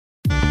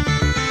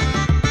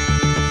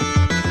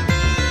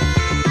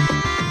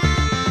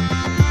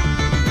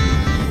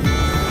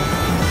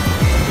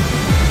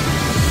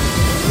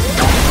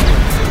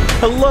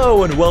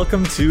Hello and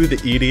welcome to the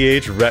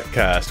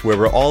EDHRECast, where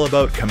we're all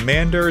about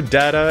commander,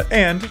 data,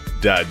 and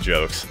dad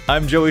jokes.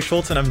 I'm Joey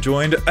Schultz, and I'm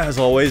joined, as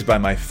always, by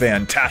my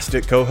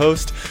fantastic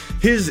co-host.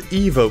 His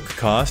evoke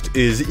cost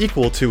is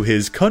equal to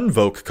his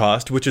convoke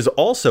cost, which is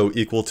also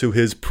equal to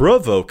his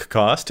provoke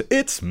cost.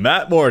 It's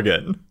Matt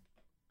Morgan.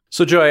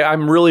 So, Joey,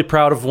 I'm really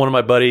proud of one of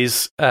my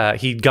buddies.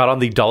 He got on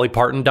the Dolly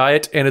Parton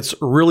diet, and it's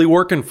really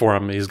working for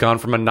him. He's gone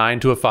from a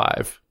 9 to a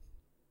 5.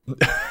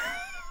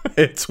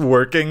 It's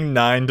working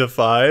 9 to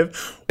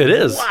 5? It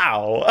is.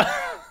 Wow.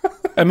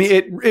 I mean,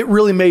 it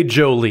really made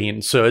Joe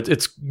lean, so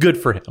it's good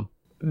for him.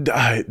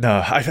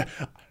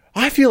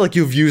 I feel like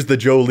you've used the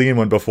Jolene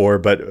one before,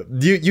 but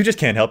you just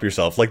can't help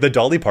yourself. Like the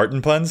Dolly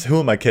Parton puns,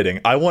 who am I kidding?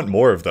 I want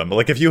more of them.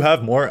 Like if you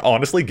have more,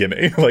 honestly,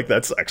 gimme. Like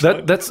that's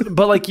excellent.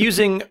 But like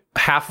using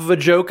half of a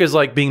joke is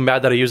like being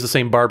mad that I use the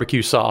same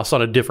barbecue sauce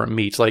on a different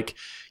meat. Like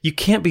you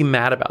can't be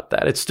mad about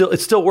that. It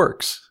still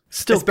works.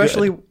 Still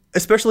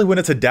Especially when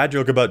it's a dad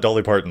joke about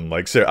Dolly Parton.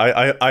 Like, sir,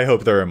 I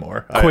hope there are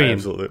more.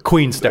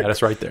 Queen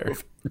status right there.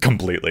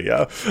 Completely,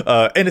 yeah.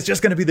 And it's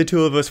just going to be the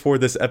two of us for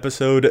this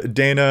episode.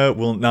 Dana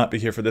will not be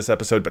here for this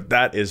episode, but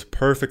that is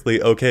perfectly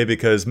okay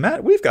because,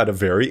 Matt, we've got a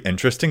very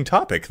interesting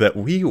topic that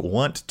we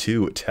want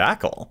to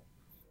tackle.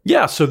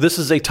 Yeah, so this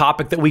is a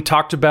topic that we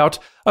talked about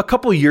a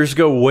couple years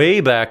ago,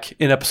 way back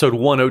in episode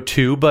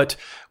 102, but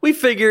we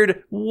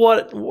figured,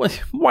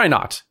 why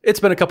not? It's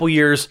been a couple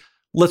years.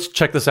 Let's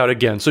check this out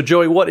again. So,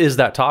 Joey, what is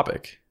that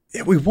topic?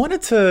 We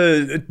wanted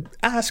to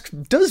ask,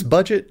 does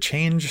budget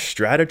change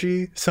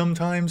strategy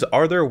sometimes?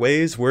 Are there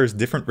ways where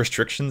different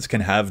restrictions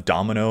can have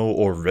domino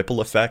or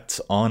ripple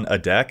effects on a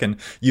deck? And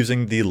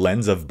using the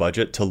lens of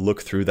budget to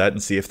look through that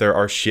and see if there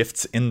are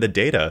shifts in the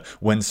data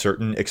when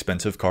certain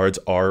expensive cards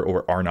are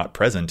or are not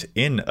present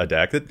in a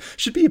deck. That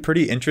should be a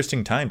pretty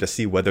interesting time to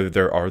see whether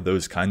there are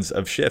those kinds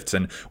of shifts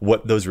and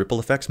what those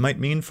ripple effects might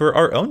mean for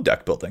our own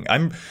deck building.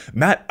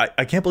 Matt,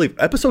 I can't believe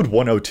episode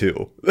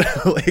 102.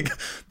 Like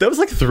that was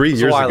like 3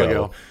 years ago.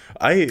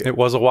 It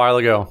was a while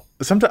ago.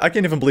 Sometimes I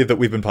can't even believe that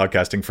we've been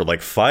podcasting for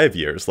like 5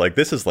 years. Like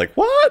this is like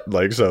what?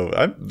 Like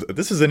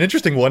this is an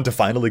interesting one to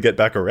finally get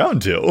back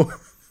around to.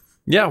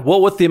 Yeah,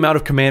 well, with the amount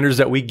of commanders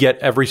that we get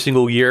every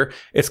single year,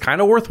 it's kind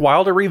of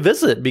worthwhile to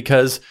revisit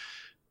because,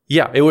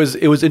 yeah, it was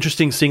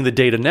interesting seeing the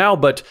data now,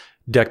 but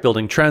deck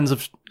building trends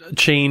have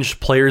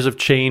changed, players have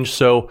changed.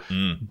 So,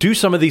 do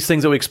some of these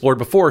things that we explored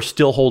before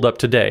still hold up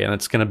today? And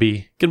it's gonna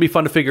be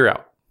fun to figure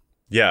out.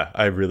 Yeah,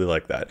 I really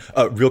like that.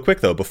 Real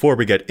quick, though, before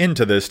we get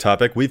into this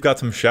topic, we've got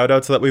some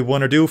shout-outs that we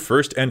want to do.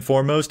 First and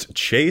foremost,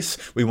 Chase.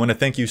 We want to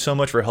thank you so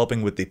much for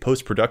helping with the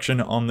post-production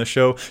on the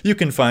show. You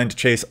can find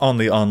Chase on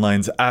the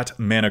onlines at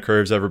Mana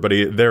Curves,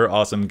 everybody. They're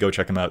awesome. Go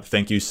check them out.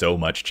 Thank you so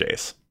much,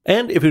 Chase.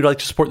 And if you'd like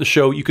to support the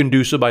show, you can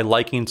do so by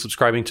liking and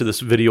subscribing to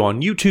this video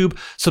on YouTube,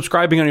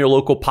 subscribing on your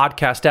local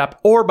podcast app,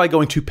 or by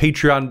going to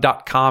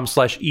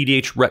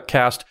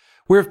patreon.com/EDHRECast.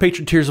 We have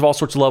patron tiers of all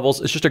sorts of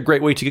levels. It's just a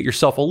great way to get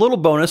yourself a little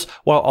bonus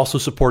while also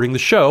supporting the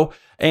show.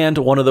 And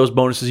one of those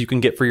bonuses you can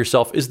get for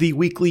yourself is the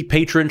weekly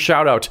patron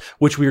shoutout,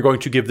 which we are going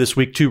to give this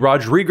week to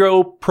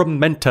Rodrigo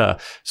Pimenta.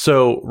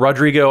 So,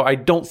 Rodrigo, I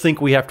don't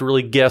think we have to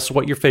really guess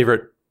what your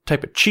favorite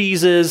type of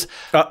cheese is.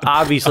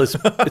 Obviously,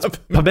 it's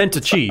pimento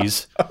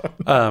cheese,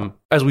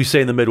 as we say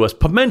in the Midwest.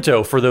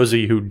 Pimento, for those of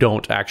you who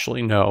don't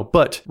actually know.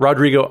 But,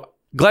 Rodrigo,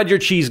 glad you're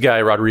a cheese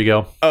guy,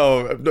 Rodrigo.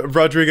 Oh,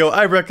 Rodrigo,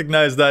 I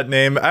recognize that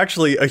name.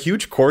 Actually, a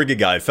huge corgi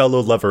guy,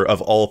 fellow lover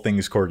of all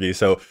things corgi.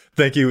 So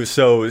thank you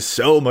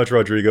so much,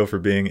 Rodrigo, for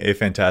being a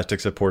fantastic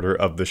supporter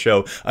of the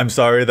show. I'm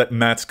sorry that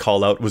Matt's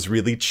call out was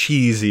really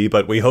cheesy,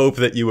 but we hope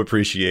that you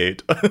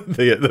appreciate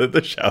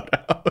the shout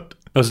out.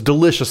 It was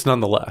delicious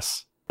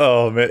nonetheless.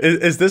 Oh, man.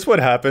 Is this what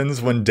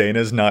happens when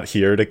Dana's not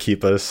here to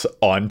keep us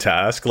on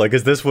task? Like,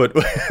 is this what...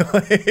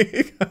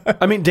 like...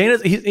 I mean,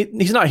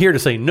 he's not here to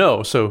say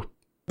no, so...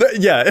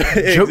 Yeah,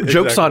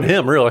 Joke's on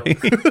him, really.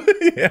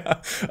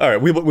 Yeah. All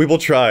right, we will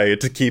try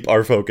to keep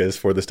our focus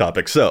for this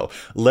topic. So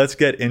let's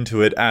get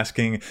into it.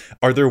 Asking,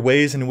 are there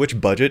ways in which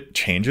budget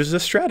changes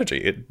a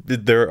strategy?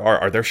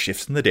 Are there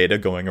shifts in the data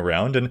going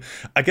around? And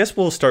I guess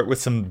we'll start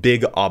with some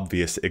big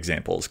obvious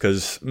examples.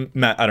 Because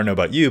Matt, I don't know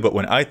about you, but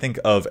when I think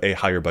of a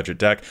higher budget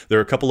deck, there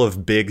are a couple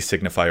of big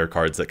signifier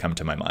cards that come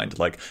to my mind.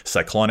 Like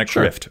Cyclonic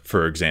Rift,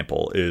 for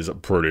example, is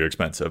pretty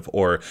expensive.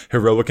 Or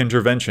Heroic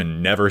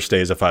Intervention never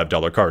stays a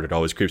 $5 card. It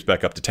always creeps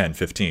back up to 10,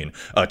 15.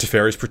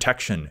 Teferi's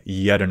Protection,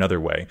 yet another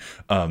way.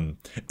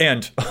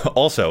 And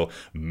also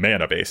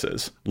mana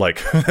bases.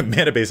 Like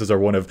mana bases are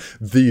one of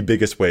the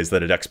biggest ways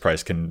that a deck's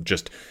price can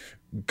just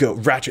go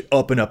ratchet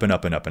up and up and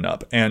up and up and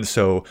up. And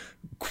so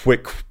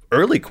quick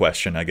early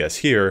question, I guess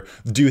here,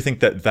 do you think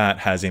that that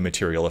has a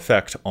material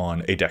effect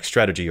on a deck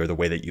strategy or the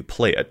way that you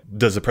play it?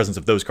 Does the presence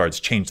of those cards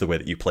change the way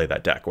that you play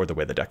that deck or the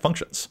way the deck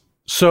functions?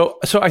 So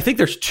I think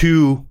there's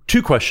two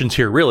questions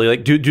here, really.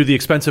 Like, do the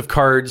expensive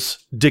cards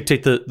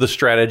dictate the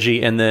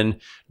strategy, and then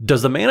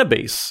does the mana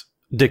base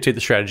dictate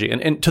the strategy?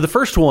 And to the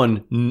first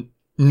one,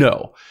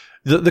 No.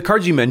 The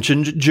cards you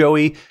mentioned,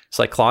 Joey,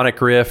 Cyclonic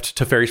Rift,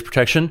 Teferi's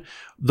Protection,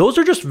 those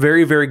are just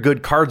very, very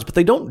good cards, but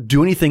they don't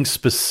do anything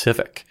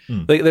specific.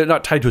 They're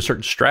not tied to a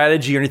certain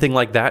strategy or anything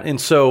like that. And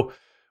so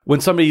when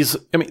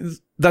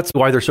that's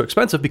why they're so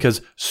expensive,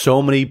 because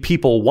so many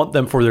people want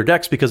them for their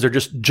decks because they're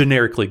just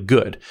generically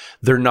good.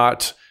 They're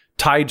not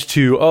tied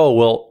to,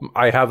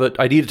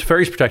 I need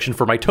Teferi's Protection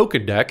for my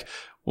token deck.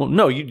 Well,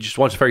 no, you just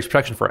want Teferi's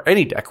Protection for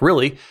any deck,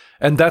 really.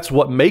 And that's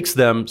what makes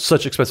them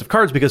such expensive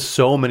cards, because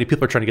so many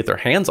people are trying to get their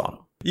hands on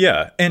them.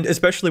 Yeah, and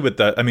especially with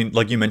that,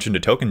 like you mentioned a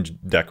token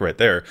deck right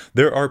there,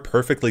 there are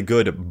perfectly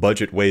good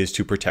budget ways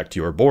to protect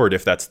your board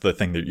if that's the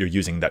thing that you're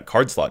using that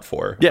card slot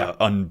for. Yeah.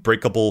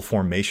 Unbreakable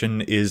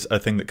Formation is a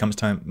thing that comes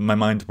to my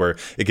mind, where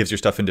it gives your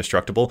stuff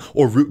indestructible,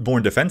 or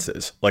Rootborn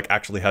Defenses,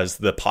 actually has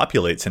the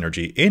Populate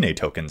synergy in a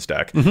tokens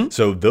deck.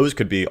 So those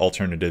could be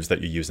alternatives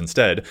that you use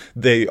instead.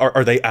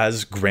 Are they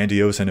as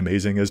grandiose and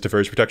amazing as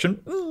Teferi's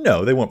Protection?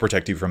 No, they won't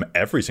protect you from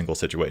every single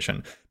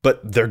situation, but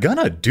they're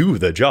gonna do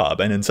the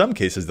job. And in some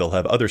cases, they'll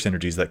have other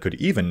synergies that could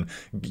even,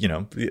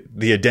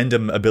 the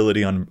addendum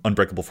ability on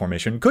Unbreakable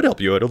Formation could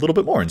help you out a little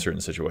bit more in certain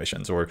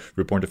situations, or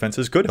Rootborn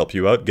Defenses could help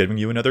you out, giving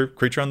you another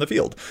creature on the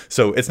field.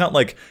 So it's not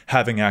like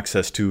having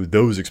access to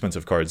those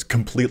expensive cards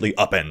completely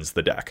upends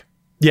the deck.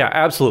 Yeah,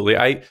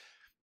 absolutely.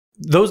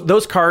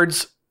 Those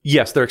cards,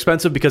 yes, they're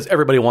expensive because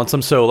everybody wants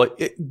them. So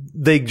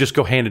they just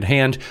go hand in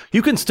hand.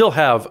 You can still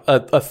have a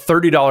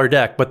 $30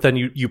 deck, but then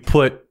you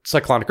put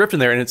Cyclonic Rift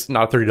in there and it's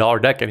not a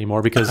 $30 deck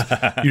anymore because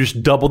you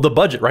just doubled the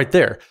budget right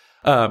there.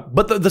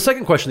 But the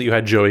second question that you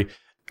had, Joey,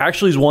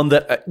 actually is one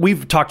that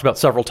we've talked about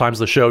several times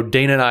on the show.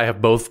 Dana and I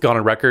have both gone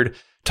on record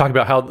talking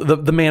about how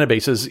the mana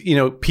bases,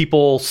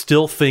 people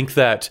still think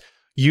that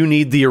you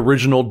need the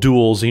original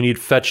duels, you need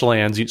fetch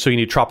lands, so you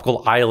need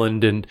Tropical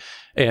Island and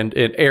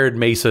Arid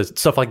Mesa,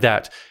 stuff like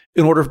that,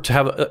 in order to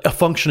have a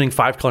functioning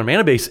 5-color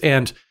mana base.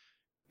 And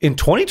in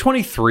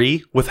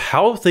 2023, with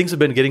how things have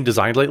been getting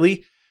designed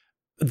lately,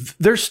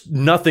 there's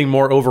nothing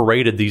more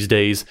overrated these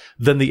days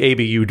than the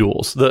ABU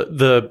duels.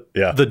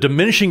 The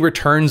diminishing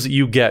returns that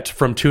you get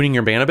from tuning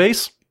your mana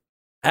base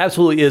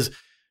absolutely is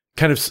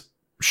kind of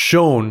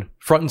shown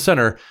front and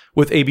center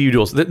with ABU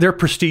duels. They're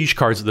prestige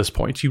cards at this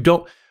point.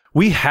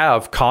 We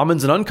have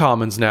commons and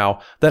uncommons now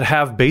that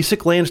have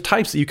basic land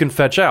types that you can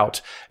fetch out,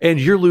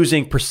 and you're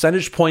losing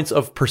percentage points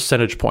of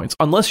percentage points.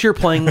 Unless you're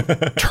playing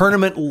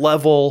tournament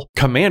level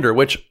commander,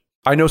 which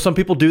I know some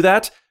people do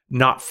that.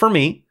 Not for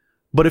me.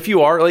 But if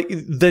you are,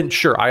 then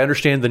sure, I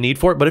understand the need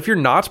for it. But if you're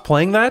not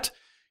playing that,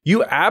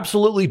 you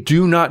absolutely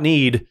do not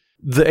need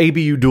the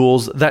ABU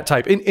duels, that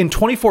type. In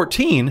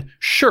 2014,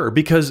 sure,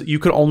 because you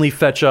could only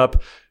fetch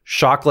up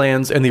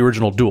Shocklands and the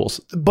original duels.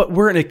 But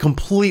we're in a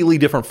completely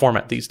different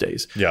format these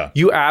days. Yeah.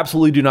 You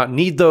absolutely do not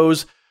need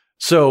those.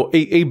 So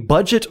a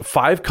budget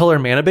 5-color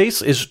mana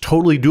base is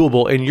totally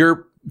doable, and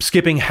you're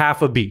skipping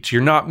half a beat.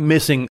 You're not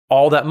missing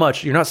all that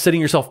much. You're not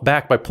setting yourself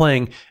back by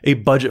playing a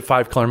budget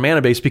 5-color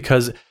mana base,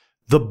 because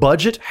the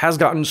budget has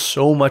gotten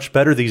so much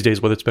better these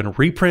days, whether it's been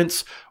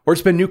reprints or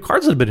it's been new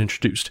cards that have been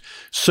introduced.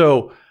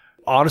 So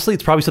honestly,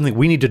 it's probably something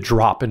we need to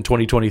drop in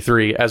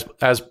 2023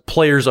 as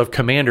players of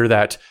Commander,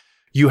 that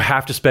you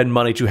have to spend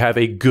money to have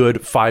a good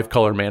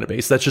 5-color mana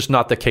base. That's just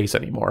not the case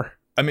anymore.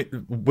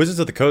 Wizards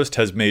of the Coast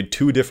has made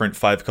 2 different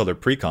 5-color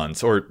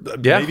precons, or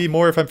maybe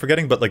more if I'm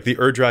forgetting, but the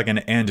Ur-Dragon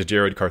and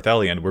Jared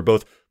Carthalion were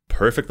both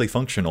perfectly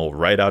functional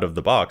right out of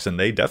the box, and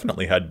they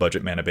definitely had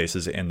budget mana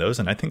bases in those,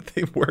 and I think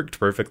they worked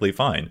perfectly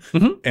fine.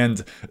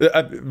 And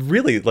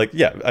really,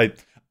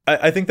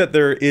 I think that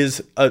there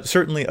is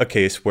certainly a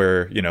case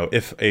where,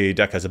 if a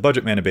deck has a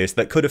budget mana base,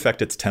 that could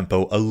affect its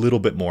tempo a little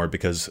bit more,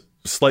 because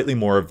slightly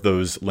more of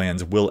those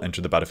lands will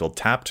enter the battlefield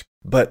tapped.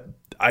 But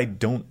I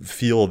don't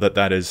feel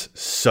that is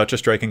such a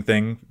striking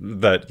thing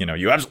that,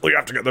 you absolutely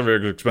have to get the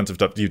very expensive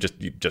stuff. You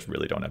just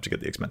really don't have to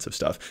get the expensive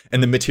stuff.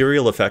 And the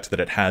material effect that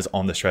it has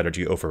on the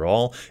strategy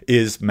overall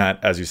is, Matt,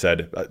 as you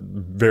said,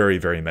 very,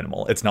 very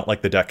minimal. It's not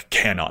like the deck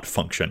cannot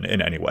function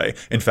in any way.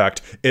 In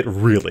fact, it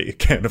really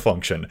can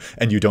function,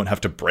 and you don't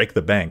have to break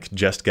the bank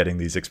just getting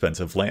these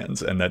expensive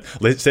lands. And that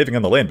saving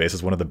on the land base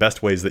is one of the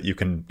best ways that you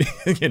can,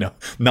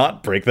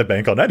 not break the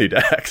bank on any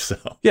deck.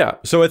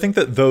 So I think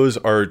that those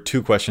are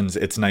 2 questions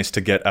it's nice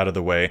to get out of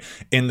the way.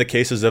 In the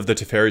cases of the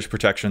Teferi's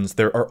Protections,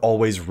 there are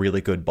always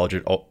really good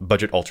budget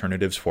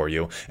alternatives for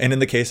you. And in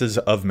the cases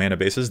of mana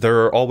bases,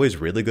 there are always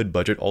really good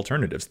budget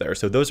alternatives there.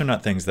 So those are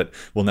not things that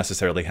will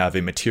necessarily have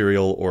a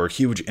material or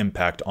huge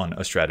impact on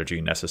a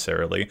strategy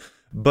necessarily.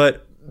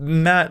 But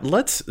Matt,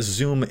 let's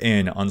zoom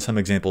in on some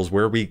examples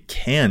where we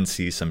can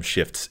see some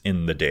shifts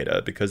in the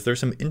data, because there's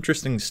some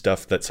interesting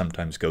stuff that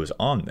sometimes goes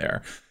on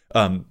there.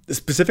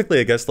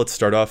 Specifically, I guess let's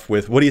start off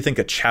with, what do you think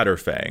of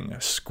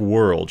Chatterfang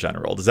Squirrel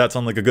General? Does that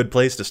sound like a good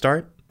place to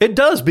start? It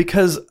does,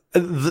 because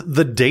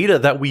the data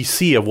that we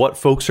see of what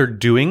folks are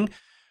doing,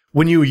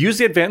 when you use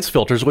the advanced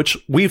filters, which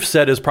we've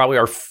said is probably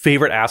our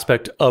favorite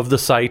aspect of the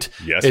site.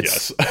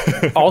 Yes.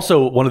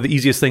 Also one of the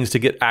easiest things to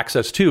get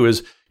access to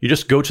is you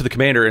just go to the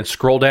Commander and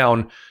scroll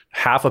down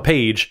half a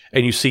page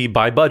and you see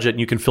by budget, and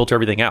you can filter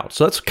everything out.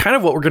 So that's kind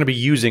of what we're going to be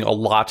using a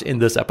lot in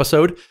this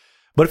episode.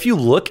 But if you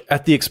look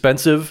at the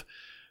expensive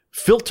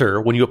filter,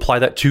 when you apply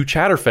that to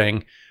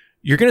Chatterfang,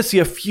 you're going to see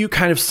a few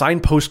kind of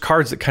signpost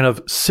cards that kind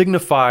of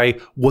signify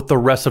what the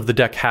rest of the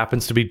deck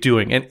happens to be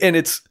doing. And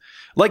it's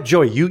like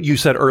Joey, you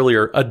said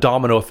earlier, a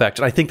domino effect.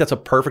 And I think that's a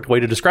perfect way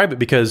to describe it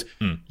because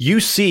you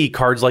see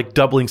cards like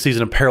Doubling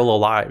Season and Parallel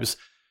Lives.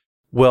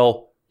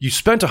 Well, you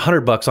spent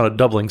 $100 on a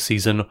Doubling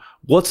Season.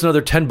 What's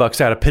another $10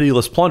 to add a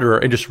Pitiless Plunderer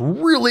and just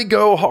really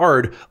go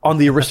hard on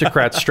the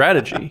Aristocrat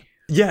strategy?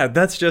 Yeah,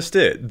 that's just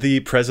it.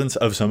 The presence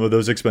of some of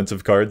those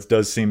expensive cards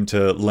does seem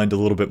to lend a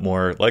little bit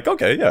more like,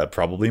 okay, yeah,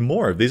 probably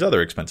more of these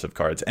other expensive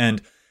cards.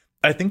 And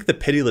I think the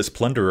Pitiless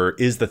Plunderer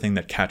is the thing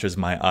that catches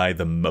my eye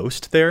the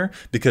most there,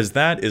 because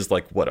that is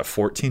like, what, a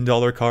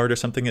 $14 card or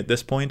something at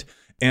this point?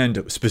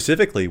 And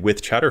specifically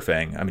with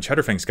Chatterfang, I mean,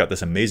 Chatterfang's got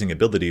this amazing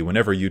ability.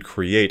 Whenever you'd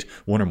create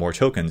one or more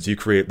tokens, you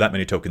create that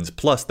many tokens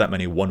plus that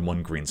many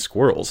 1/1 green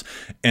squirrels.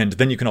 And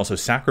then you can also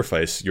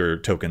sacrifice your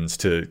tokens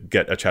to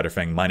get a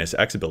Chatterfang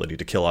 -X ability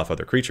to kill off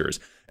other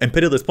creatures. And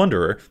Pitiless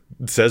Plunderer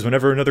says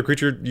whenever another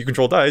creature you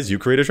control dies, you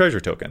create a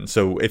treasure token.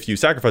 So if you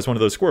sacrifice one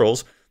of those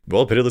squirrels,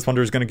 well, Pitiless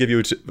Plunderer is going to give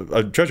you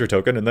a treasure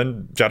token, and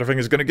then Chatterfang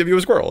is going to give you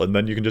a squirrel, and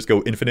then you can just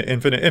go infinite,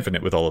 infinite,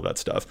 infinite with all of that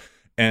stuff.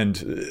 And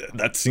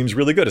that seems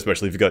really good,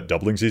 especially if you've got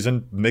Doubling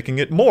Season making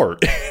it more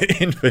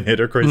infinite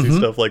or crazy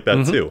stuff like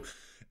that too.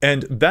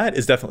 And that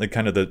is definitely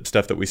kind of the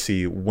stuff that we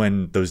see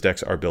when those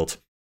decks are built,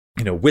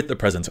 you know, with the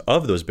presence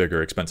of those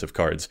bigger expensive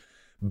cards.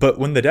 But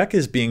when the deck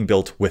is being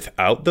built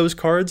without those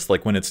cards,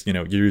 like when it's, you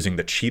know, you're using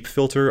the cheap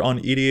filter on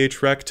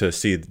EDHREC to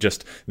see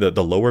just the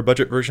lower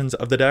budget versions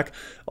of the deck,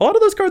 a lot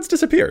of those cards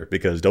disappear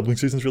because Doubling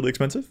Season is really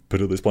expensive,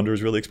 Pitiless Plunderer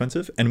is really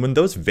expensive. And when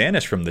those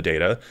vanish from the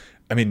data,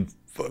 I mean,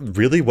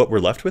 really what we're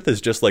left with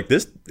is just like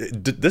this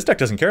deck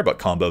doesn't care about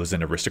combos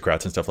and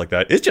aristocrats and stuff like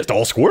that. It's just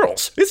all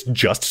squirrels. It's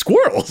just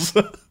squirrels.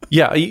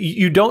 Yeah,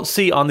 you don't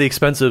see on the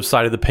expensive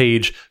side of the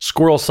page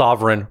Squirrel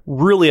Sovereign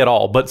really at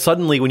all. But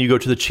suddenly when you go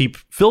to the cheap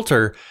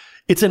filter,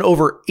 it's in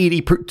over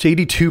 80 to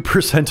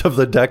 82% of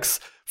the decks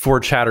for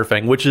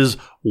Chatterfang, which is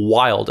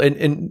wild.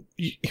 And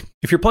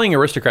if you're playing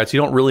aristocrats, you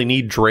don't really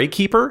need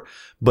Draykeeper,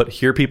 but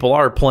here people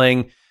are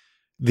playing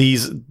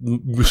these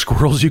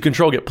squirrels you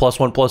control, get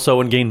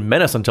 +1/+0 and gain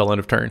menace until end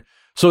of turn.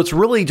 So it's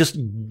really just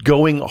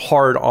going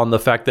hard on the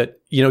fact that,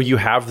 you know, you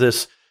have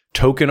this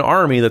token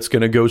army that's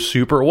going to go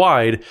super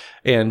wide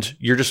and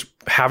you're just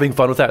having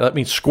fun with that. That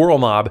means Squirrel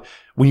Mob,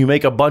 when you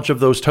make a bunch of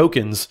those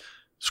tokens,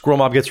 Squirrel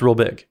Mob gets real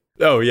big.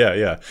 Oh,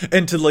 yeah.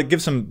 And to like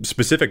give some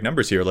specific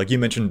numbers here, like you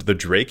mentioned the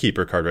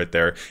Draykeeper card right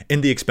there.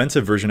 In the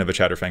expensive version of a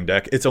Chatterfang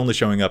deck, it's only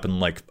showing up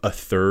in like a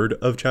third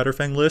of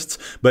Chatterfang lists.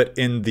 But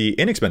in the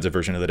inexpensive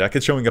version of the deck,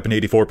 it's showing up in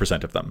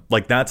 84% of them.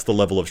 Like that's the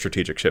level of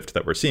strategic shift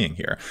that we're seeing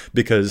here.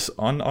 Because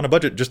on a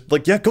budget, just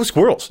like, yeah, go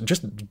squirrels.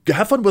 Just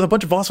have fun with a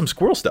bunch of awesome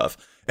squirrel stuff.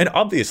 And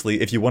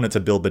obviously, if you wanted to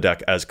build the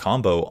deck as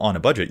combo on a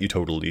budget, you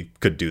totally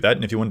could do that.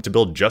 And if you wanted to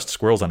build just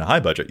squirrels on a high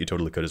budget, you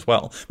totally could as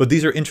well. But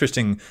these are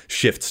interesting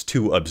shifts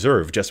to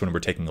observe just when we're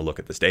taking a look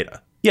at this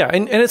data. Yeah,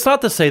 and it's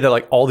not to say that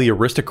like all the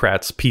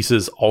aristocrats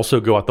pieces also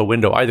go out the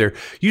window either.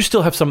 You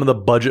still have some of the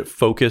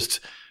budget-focused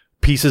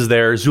pieces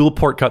there.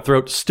 Zulaport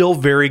Cutthroat, still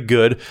very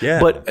good.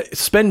 Yeah. But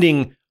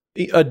spending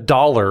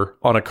 $1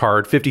 on a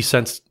card, 50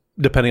 cents,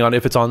 depending on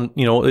if it's on,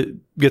 you know, it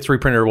gets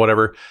reprinted or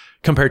whatever,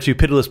 compared to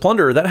Pitiless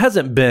Plunderer, that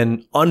hasn't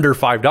been under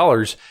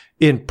 $5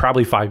 in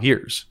probably 5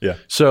 years. Yeah.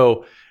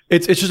 So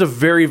it's just a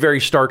very,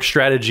 very stark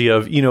strategy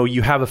of, you know,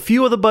 you have a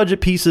few of the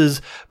budget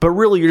pieces, but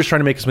really you're just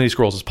trying to make as many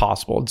scrolls as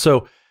possible. And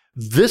so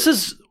this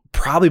is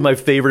probably my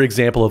favorite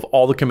example of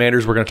all the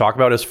commanders we're going to talk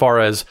about as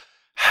far as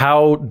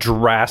how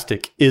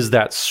drastic is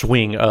that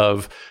swing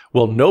of,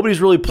 well,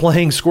 nobody's really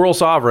playing Squirrel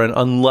Sovereign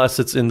unless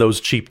it's in those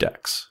cheap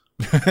decks.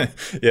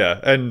 Yeah.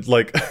 And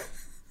like...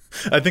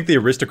 I think the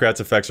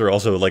aristocrats effects are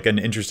also like an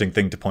interesting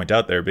thing to point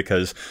out there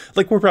because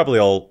like we're probably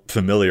all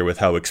familiar with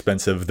how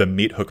expensive the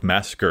Meat Hook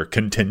Massacre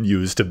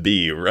continues to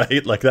be,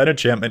 right? Like that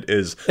enchantment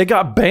is... It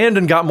got banned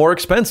and got more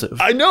expensive.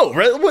 I know,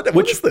 right? What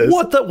is this?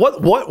 What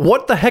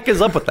the heck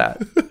is up with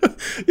that?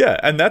 Yeah,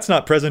 and that's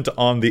not present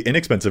on the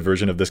inexpensive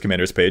version of this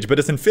commander's page, but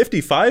it's in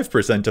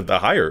 55% of the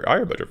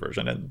higher budget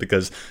version, and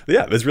because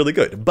yeah, it's really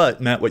good.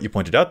 But Matt, what you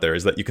pointed out there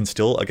is that you can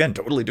still again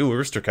totally do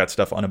aristocrat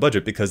stuff on a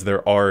budget because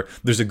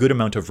there's a good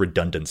amount of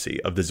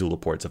redundancy of the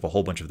Zulaports, of a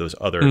whole bunch of those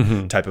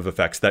other type of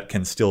effects that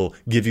can still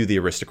give you the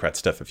aristocrat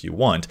stuff if you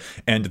want.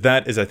 And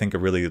that is, I think, a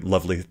really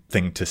lovely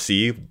thing to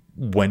see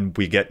when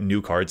we get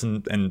new cards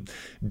and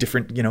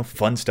different, you know,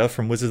 fun stuff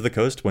from Wizards of the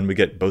Coast, when we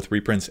get both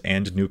reprints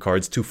and new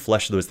cards to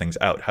flesh those things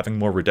out. Having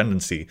more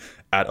redundancy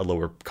at a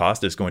lower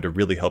cost is going to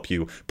really help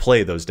you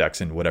play those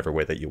decks in whatever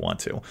way that you want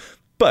to.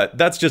 But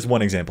that's just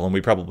one example, and we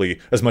probably,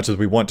 as much as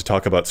we want to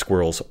talk about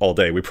squirrels all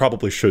day, we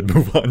probably should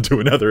move on to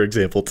another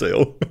example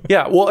too.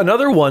 Yeah, well,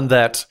 another one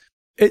that,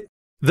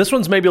 this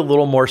one's maybe a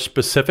little more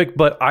specific,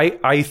 but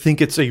I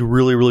think it's a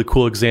really, really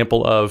cool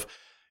example of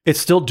it's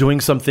still doing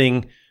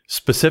something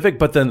specific,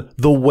 but then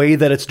the way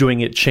that it's doing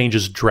it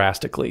changes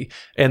drastically.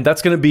 And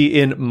that's going to be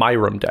in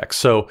Myram decks.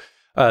 So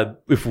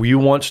if you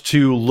want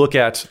to look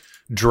at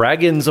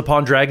dragons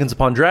upon dragons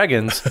upon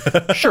dragons,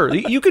 sure,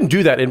 you can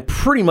do that in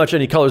pretty much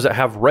any colors that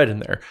have red in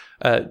there.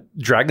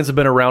 Dragons have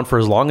been around for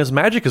as long as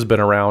Magic has been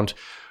around.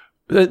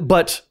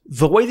 But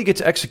the way you get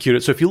to execute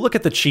it, so if you look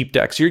at the cheap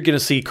decks, you're going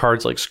to see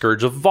cards like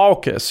Scourge of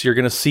Valkus. You're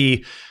going to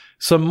see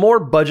some more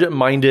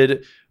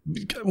budget-minded.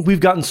 We've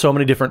gotten so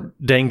many different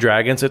dang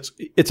dragons,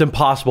 it's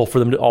impossible for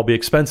them to all be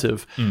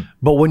expensive.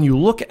 But when you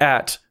look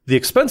at the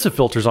expensive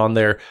filters on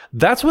there,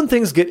 that's when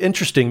things get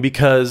interesting,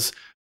 because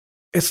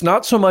it's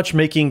not so much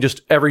making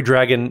just every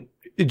dragon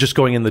just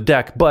going in the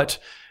deck, but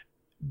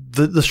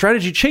the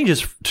strategy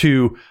changes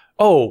to,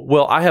 oh,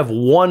 well, I have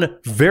one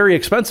very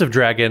expensive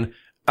dragon,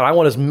 and I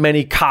want as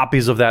many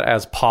copies of that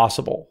as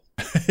possible.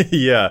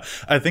 Yeah,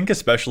 I think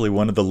especially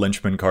one of the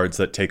linchpin cards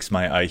that takes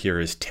my eye here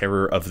is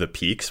Terror of the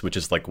Peaks, which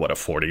is like, what, a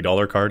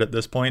 $40 card at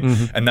this point?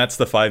 And that's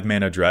the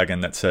 5-mana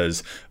dragon that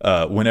says,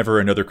 whenever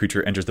another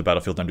creature enters the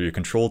battlefield under your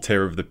control,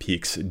 Terror of the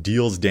Peaks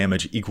deals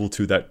damage equal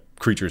to that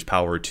creature's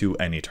power to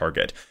any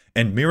target.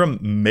 And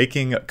Miram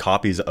making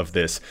copies of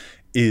this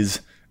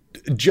is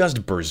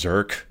just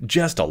berserk,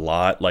 just a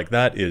lot. Like,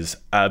 that is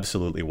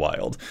absolutely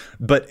wild.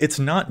 But it's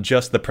not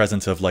just the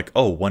presence of like,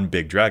 oh, one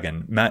big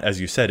dragon. Matt, as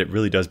you said, it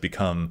really does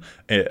become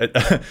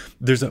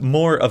there's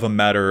more of a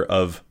matter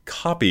of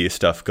copy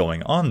stuff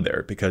going on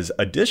there, because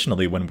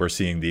additionally, when we're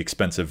seeing the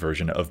expensive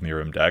version of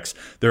Miram decks,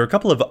 there are a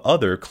couple of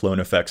other clone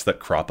effects that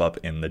crop up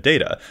in the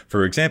data.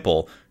 For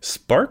example,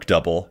 Spark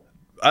Double,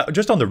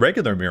 just on the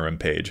regular Miram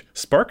page,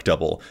 Spark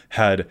Double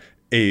had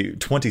a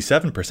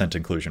 27%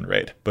 inclusion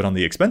rate, but on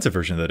the expensive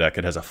version of the deck,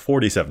 it has a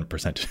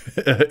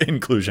 47%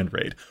 inclusion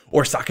rate.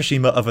 Or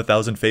Sakashima of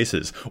 1,000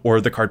 Faces,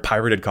 or the card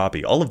Pirated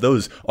Copy. All of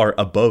those are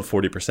above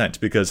 40%,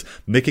 because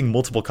making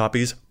multiple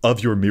copies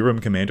of your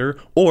Miram commander,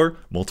 or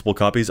multiple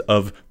copies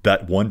of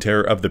that one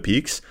Terror of the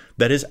Peaks,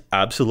 that is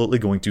absolutely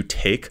going to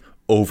take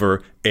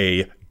over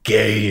a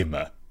game.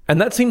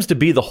 And that seems to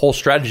be the whole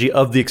strategy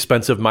of the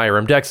expensive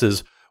Miram decks,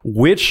 is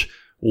which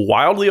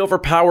wildly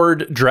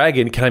overpowered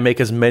dragon can I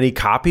make as many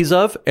copies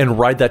of and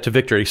ride that to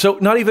victory? So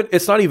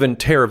it's not even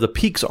Terror of the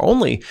Peaks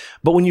only,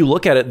 but when you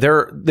look at it,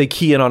 they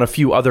key in on a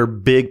few other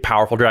big,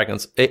 powerful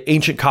dragons.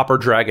 Ancient Copper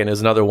Dragon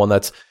is another one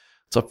it's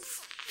a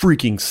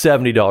freaking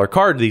 $70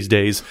 card these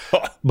days,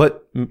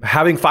 but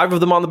having 5 of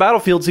them on the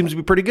battlefield seems to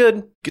be pretty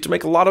good. Get to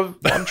make a lot of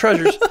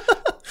treasures.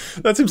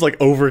 That seems like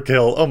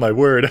overkill. Oh my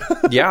word.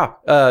 Yeah.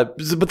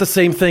 But the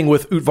same thing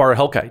with Utvara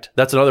Hellkite.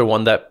 That's another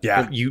one that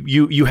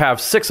you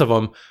have 6 of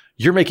them.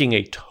 You're making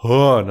a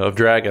ton of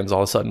dragons all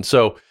of a sudden.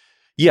 So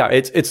yeah,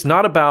 it's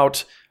not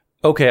about,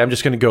 okay, I'm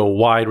just going to go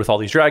wide with all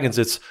these dragons.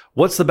 It's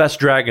what's the best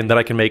dragon that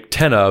I can make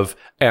 10 of,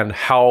 and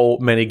how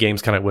many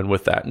games can I win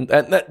with that?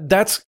 And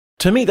that's,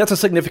 to me, that's a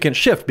significant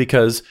shift,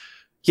 because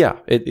yeah,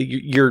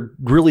 you're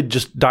really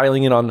just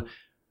dialing in on,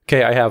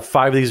 okay, I have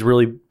 5 of these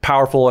really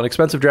powerful and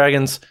expensive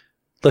dragons.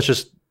 Let's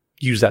just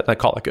use that and I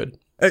call it good.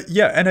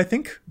 Yeah, and I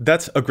think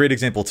that's a great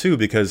example too,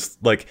 because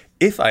like,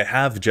 if I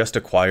have just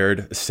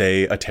acquired,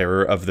 say, a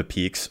Terror of the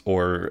Peaks,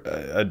 or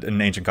an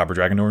Ancient Copper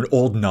Dragon, or an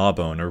Old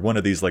Gnawbone, or one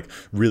of these like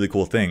really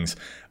cool things,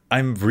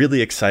 I'm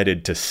really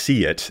excited to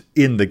see it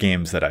in the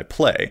games that I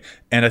play.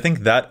 And I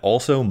think that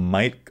also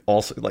might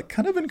also like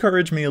kind of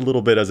encourage me a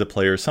little bit as a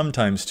player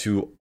sometimes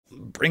to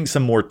bring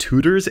some more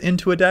tutors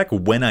into a deck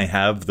when I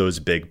have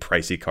those big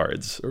pricey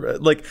cards.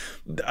 Like,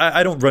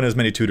 I don't run as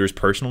many tutors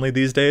personally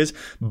these days,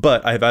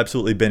 but I've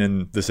absolutely been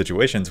in the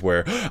situations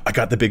where I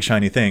got the big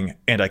shiny thing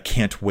and I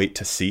can't wait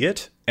to see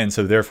it. And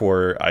so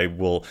therefore I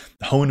will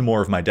hone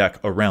more of my deck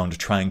around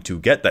trying to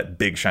get that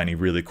big shiny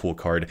really cool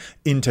card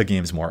into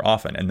games more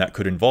often. And that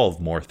could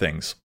involve more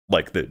things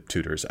like the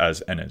tutors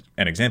as an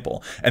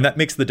example. And that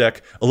makes the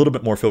deck a little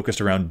bit more focused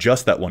around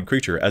just that one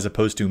creature, as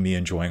opposed to me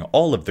enjoying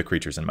all of the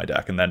creatures in my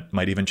deck. And that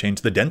might even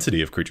change the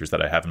density of creatures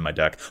that I have in my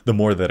deck, the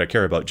more that I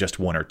care about just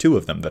 1 or 2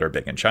 of them that are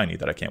big and shiny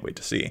that I can't wait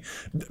to see.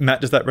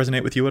 Matt, does that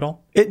resonate with you at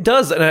all? It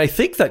does. And I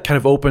think that kind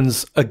of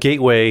opens a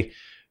gateway.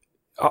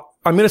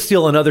 I'm going to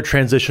steal another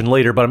transition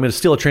later, but I'm going to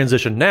steal a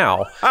transition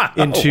now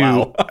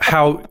into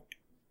how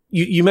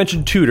you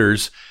mentioned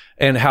tutors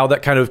and how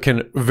that kind of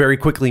can very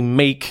quickly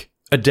make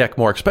a deck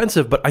more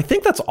expensive. But I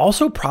think that's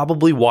also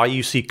probably why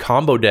you see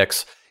combo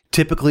decks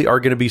typically are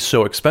going to be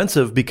so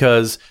expensive,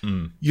 because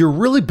you're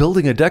really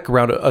building a deck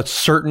around a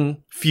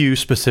certain few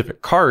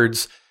specific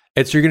cards.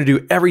 And so you're going to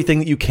do everything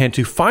that you can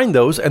to find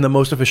those. And the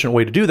most efficient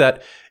way to do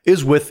that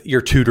is with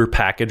your tutor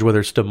package, whether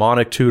it's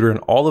Demonic Tutor and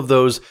all of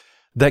those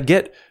that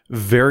get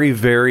very,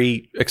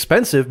 very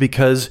expensive,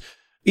 because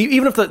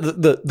even if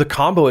the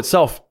combo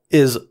itself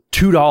is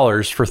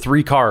 $2 for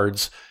 3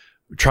 cards,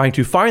 trying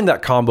to find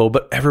that combo,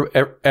 but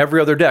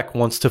every other deck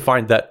wants to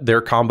find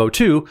their combo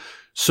too.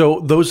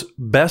 So those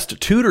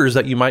best tutors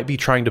that you might be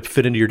trying to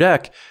fit into your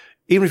deck,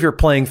 even if you're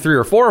playing 3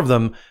 or 4 of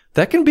them,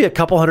 that can be a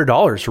couple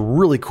 $100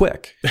 really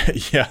quick.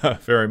 Yeah,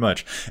 very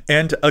much.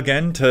 And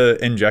again,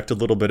 to inject a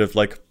little bit of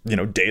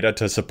data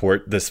to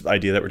support this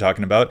idea that we're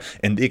talking about,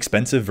 in the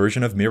expensive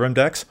version of Miram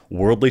decks,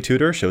 Worldly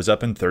Tutor shows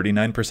up in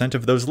 39%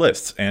 of those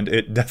lists, and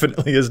it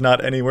definitely is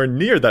not anywhere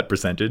near that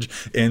percentage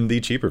in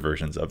the cheaper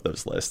versions of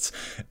those lists.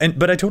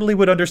 But I totally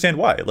would understand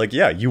why.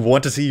 You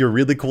want to see your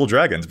really cool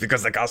dragons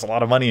because they cost a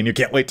lot of money and you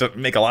can't wait to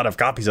make a lot of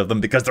copies of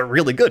them because they're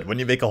really good when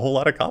you make a whole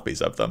lot of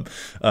copies of them.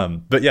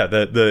 But yeah,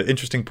 the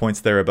interesting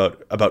points there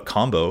about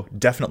combo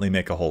definitely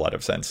make a whole lot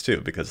of sense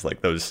too, because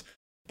those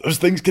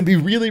things can be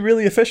really,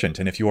 really efficient.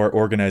 And if you are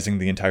organizing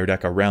the entire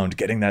deck around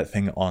getting that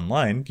thing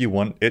online, you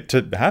want it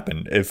to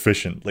happen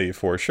efficiently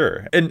for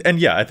sure. And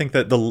yeah, I think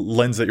that the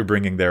lens that you're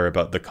bringing there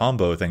about the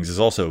combo things is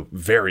also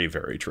very,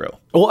 very true.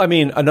 Well, I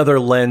mean, another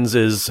lens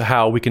is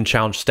how we can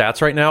challenge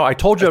stats right now. I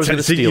told you I was going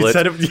to steal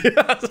it.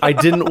 Yes. I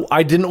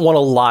didn't want to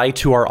lie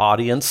to our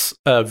audience,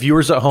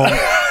 viewers at home.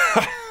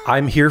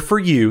 I'm here for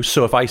you.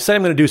 So if I say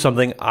I'm going to do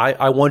something,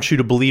 I want you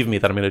to believe me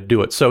that I'm going to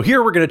do it. So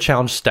here we're going to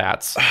challenge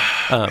stats.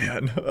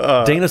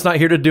 Dana's not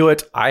here to do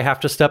it. I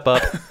have to step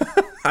up.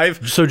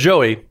 So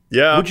Joey,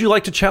 would you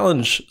like to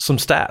challenge some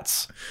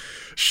stats?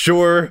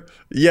 Sure.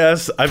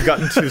 Yes, I've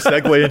gotten to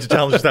segue into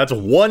challenge stats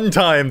one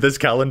time this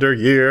calendar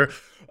year.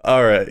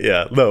 All right,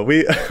 yeah. No,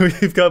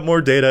 we've got more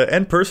data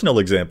and personal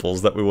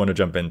examples that we want to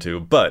jump into,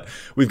 but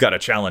we've got to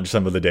challenge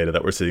some of the data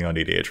that we're seeing on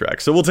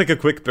EDHREC. So we'll take a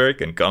quick break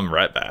and come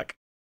right back.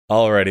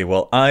 Alrighty,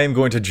 well, I'm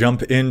going to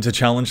jump in to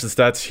challenge the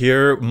stats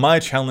here. My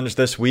challenge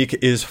this week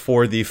is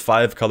for the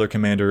 5-color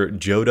commander,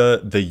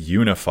 Joda the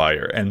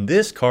Unifier. And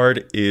this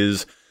card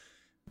is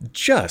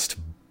just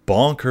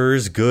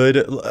bonkers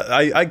good.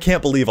 I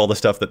can't believe all the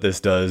stuff that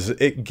this does.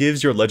 It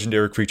gives your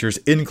legendary creatures,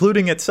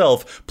 including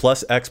itself,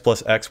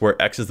 +X,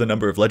 where X is the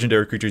number of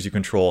legendary creatures you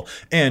control.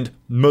 And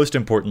most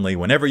importantly,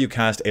 whenever you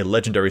cast a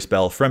legendary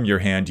spell from your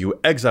hand, you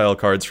exile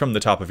cards from the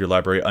top of your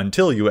library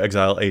until you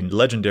exile a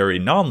legendary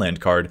non-land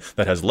card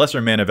that has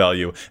lesser mana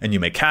value, and you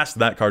may cast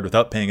that card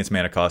without paying its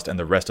mana cost, and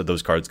the rest of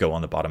those cards go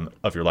on the bottom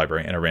of your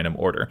library in a random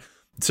order.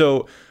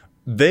 So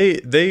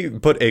They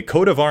put a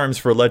coat of arms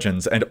for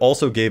legends and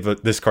also gave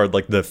this card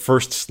the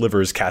first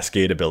Sliver's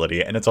Cascade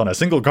ability, and it's on a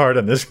single card,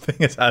 and this thing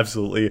is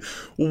absolutely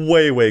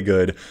way, way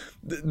good.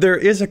 There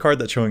is a card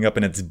that's showing up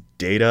in its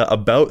data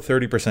about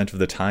 30% of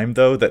the time,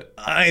 though, that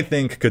I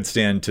think could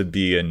stand to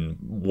be in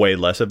way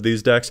less of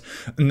these decks,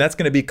 and that's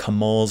going to be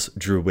Kamal's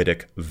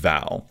Druidic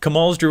Vow.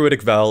 Kamal's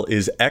Druidic Vow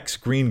is X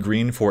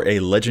green for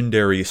a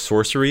legendary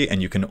sorcery,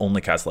 and you can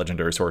only cast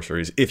legendary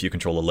sorceries if you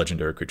control a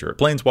legendary creature or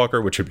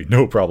planeswalker, which would be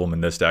no problem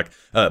in this deck.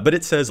 But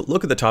it says,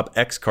 look at the top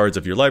X cards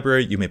of your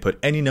library. You may put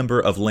any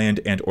number of land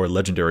and or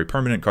legendary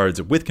permanent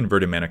cards with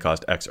converted mana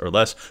cost X or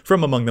less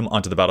from among them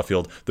onto the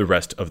battlefield. The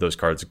rest of those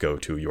cards go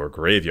to your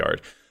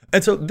graveyard.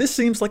 And so this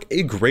seems like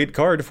a great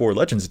card for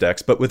Legends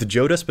decks, but with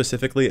Joda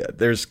specifically,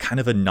 there's kind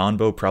of a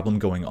non-bow problem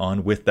going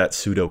on with that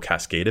pseudo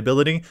Cascade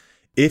ability.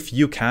 If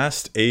you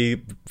cast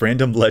a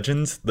random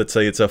Legends, let's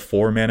say it's a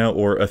 4-mana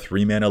or a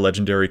 3-mana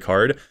legendary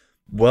card,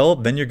 well,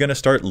 then you're going to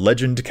start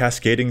Legend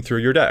Cascading through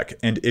your deck.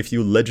 And if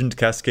you Legend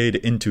Cascade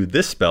into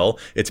this spell,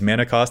 its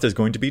mana cost is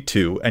going to be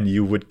 2, and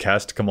you would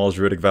cast Kamal's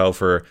Druidic Vow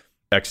for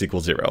X =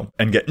 0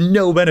 and get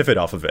no benefit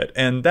off of it.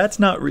 And that's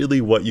not really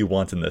what you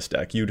want in this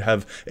deck. You'd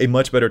have a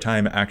much better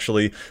time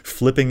actually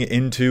flipping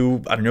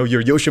into,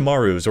 your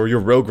Yoshimarus or your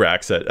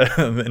Rograks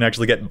and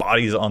actually get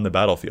bodies on the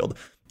battlefield.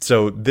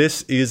 So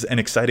this is an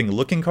exciting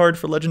looking card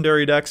for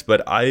legendary decks,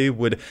 but I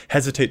would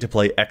hesitate to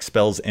play X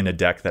spells in a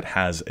deck that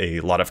has a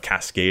lot of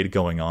Cascade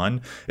going on,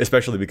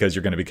 especially because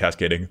you're going to be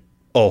cascading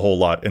a whole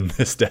lot in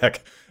this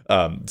deck.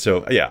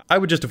 So yeah, I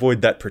would just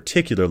avoid that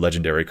particular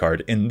legendary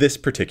card in this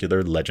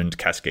particular Legend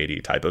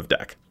Cascade type of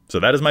deck. So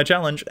that is my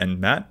challenge.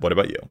 And Matt, what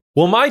about you?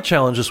 Well, my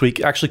challenge this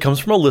week actually comes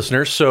from a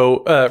listener.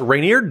 So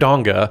Rainier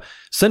Donga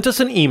sent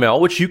us an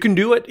email, which you can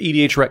do at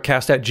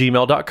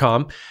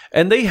edhrecast@gmail.com.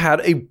 And they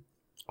had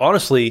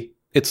honestly,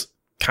 it's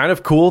kind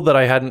of cool that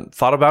I hadn't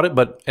thought about it,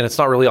 and it's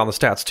not really on the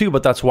stats too,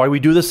 but that's why we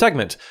do this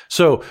segment.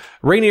 So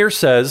Rainier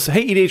says,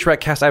 hey,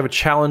 EDHRECast, I have a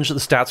challenge, the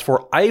stats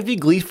for Ivy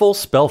Gleeful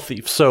Spell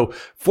Thief. So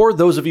for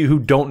those of you who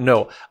don't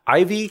know,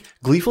 Ivy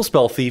Gleeful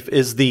Spell Thief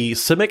is the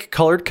Simic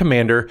colored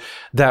commander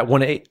that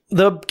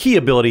the key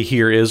ability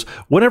here is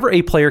whenever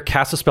a player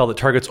casts a spell that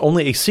targets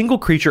only a single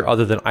creature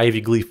other than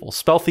Ivy Gleeful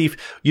Spell Thief,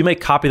 you may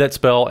copy that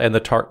spell and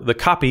the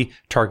copy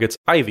targets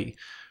Ivy.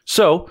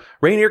 So,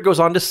 Rainier goes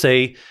on to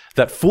say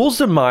that Fool's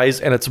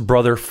Demise and its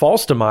brother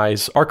False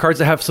Demise are cards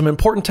that have some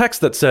important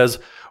text that says,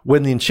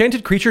 when the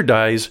enchanted creature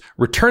dies,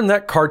 return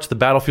that card to the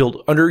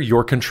battlefield under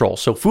your control.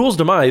 So Fool's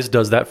Demise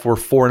does that for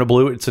 4 and a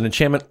blue. It's an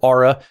enchantment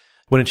aura.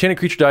 When an enchanted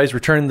creature dies,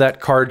 return that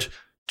card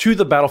to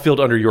the battlefield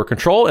under your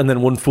control. And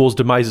then when Fool's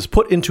Demise is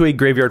put into a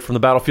graveyard from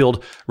the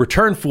battlefield,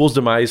 return Fool's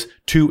Demise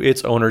to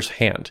its owner's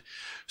hand.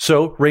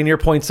 So Rainier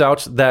points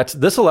out that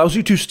this allows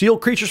you to steal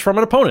creatures from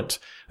an opponent,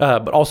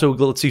 but also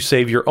lets you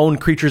save your own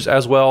creatures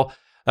as well.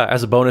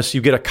 As a bonus, you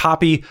get a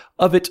copy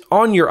of it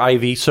on your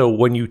Ivy. So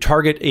when you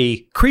target a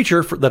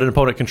creature that an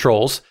opponent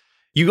controls,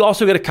 you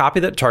also get a copy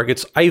that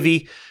targets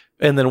Ivy.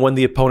 And then when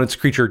the opponent's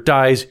creature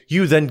dies,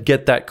 you then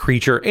get that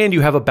creature, and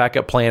you have a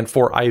backup plan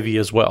for Ivy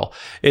as well.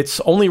 It's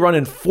only run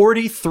in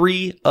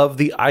 43 of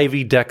the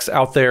Ivy decks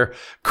out there.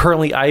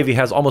 Currently, Ivy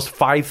has almost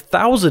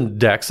 5,000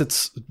 decks.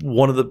 It's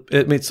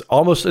it's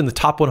almost in the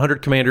top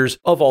 100 commanders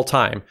of all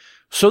time.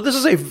 So this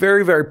is a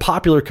very, very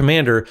popular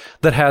commander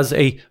that has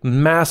a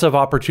massive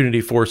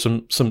opportunity for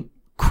some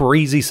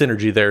crazy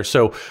synergy there.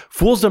 So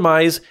Fool's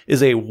Demise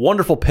is a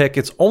wonderful pick.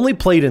 It's only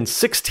played in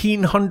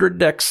 1,600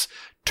 decks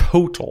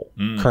total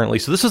currently.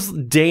 So this is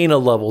Dana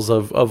levels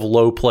of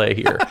low play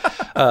here.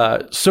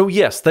 So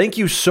yes, thank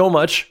you so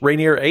much,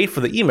 Rainier A, for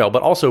the email,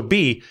 but also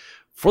B,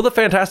 for the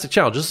fantastic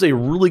challenge. This is a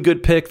really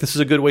good pick. This is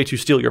a good way to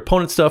steal your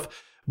opponent's stuff,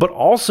 but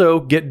also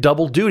get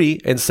double duty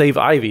and save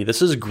Ivy.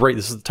 This is great.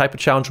 This is the type of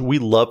challenge we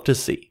love to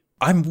see.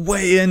 I'm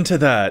way into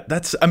that.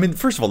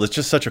 First of all, it's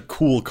just such a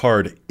cool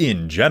card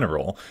in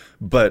general,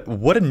 but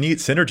what a neat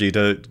synergy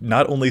to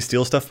not only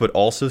steal stuff, but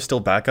also still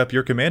back up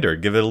your commander,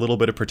 give it a little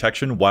bit of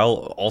protection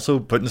while also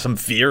putting some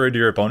fear into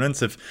your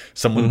opponents. If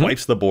someone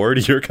wipes the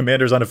board, your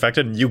commander's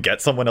unaffected and you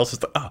get someone else's.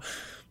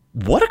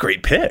 What a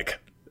great pick.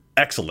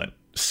 Excellent.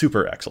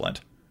 Super excellent.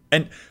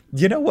 And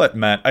you know what,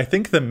 Matt? I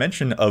think the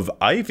mention of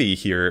Ivy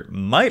here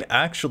might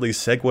actually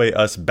segue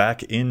us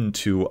back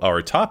into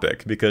our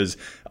topic, because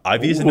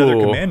Ivy's another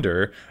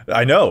commander.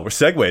 I know,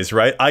 segues,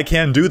 right? I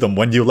can do them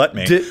when you let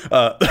me. Did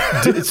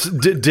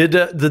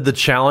the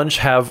challenge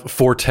have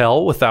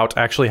foretell without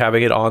actually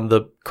having it on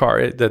the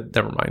card?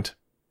 Never mind.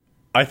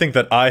 I think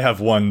that I have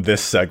won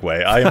this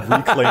segue. I am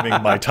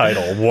reclaiming my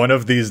title one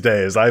of these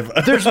days.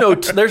 There's no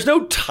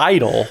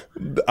title.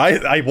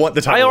 I want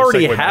the title. I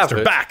already of Segway have Master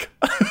it. Back.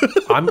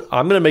 I'm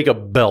gonna make a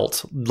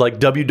belt like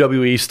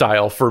WWE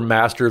style for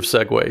Master of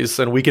Segways,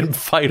 and we can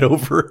fight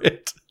over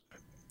it.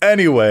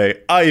 Anyway,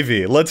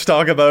 Ivy, let's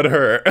talk about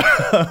her,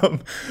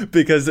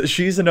 because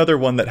she's another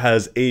one that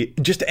has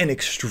just an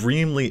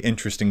extremely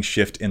interesting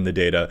shift in the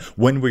data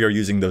when we are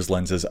using those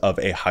lenses of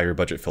a higher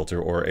budget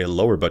filter or a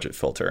lower budget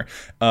filter.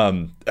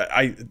 Ivy's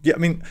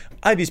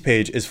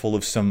page is full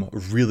of some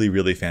really,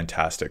 really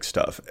fantastic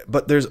stuff,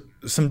 but there's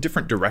some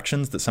different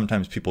directions that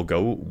sometimes people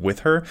go with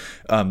her.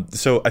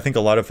 So I think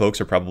a lot of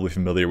folks are probably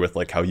familiar with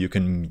like how you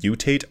can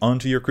mutate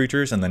onto your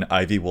creatures, and then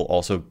Ivy will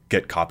also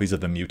get copies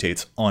of the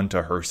mutates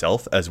onto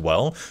herself as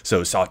well.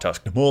 So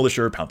Sawtusk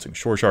Demolisher, Pouncing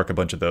Shore Shark, a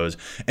bunch of those.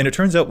 And it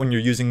turns out when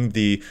you're using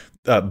the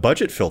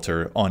budget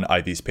filter on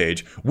Ivy's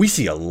page, we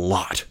see a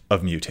lot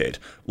of mutate.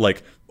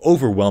 Like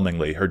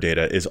overwhelmingly, her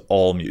data is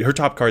all her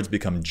top cards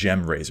become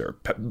Gem Razor,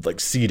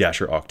 like Sea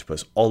Dasher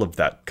Octopus, all of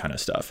that kind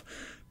of stuff.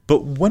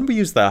 But when we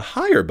use the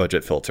higher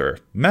budget filter,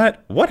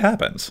 Matt, what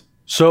happens?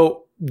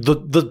 So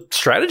the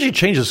strategy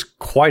changes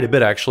quite a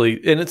bit,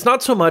 actually. And it's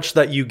not so much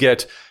that you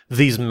get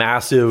these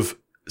massive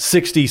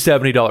 $60,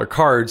 $70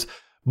 cards,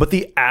 but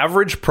the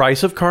average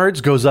price of cards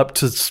goes up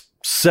to $7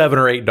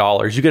 or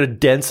 $8. You get a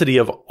density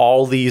of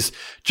all these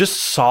just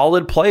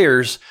solid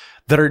players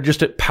that are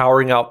just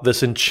powering out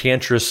this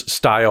Enchantress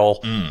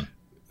style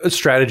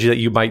strategy that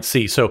you might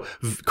see. So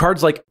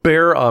cards like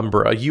Bear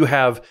Umbra, you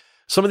have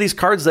some of these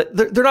cards that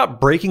they're not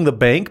breaking the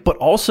bank, but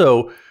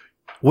also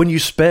when you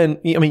spend,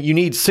 you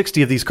need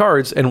 60 of these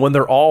cards, and when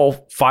they're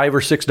all $5 or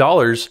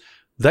 $6,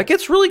 that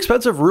gets really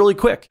expensive really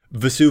quick.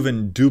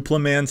 Vesuvan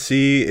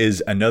Duplimancy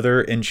is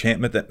another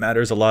enchantment that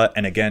matters a lot,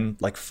 and again,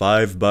 like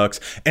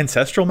 $5.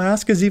 Ancestral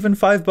Mask is even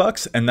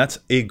 $5, and that's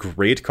a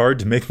great card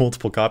to make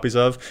multiple copies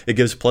of. It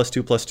gives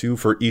 +2/+2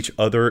 for each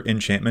other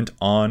enchantment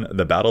on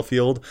the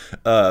battlefield.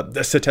 The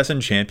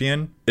Setessan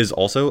Champion is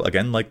also,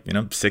 again, like,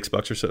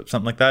 $6 or so,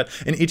 something like that.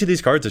 And each of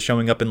these cards is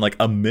showing up in like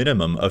a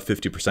minimum of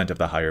 50% of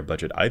the higher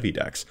budget Ivy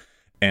decks.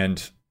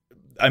 And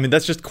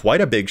that's just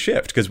quite a big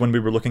shift, because when we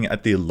were looking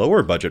at the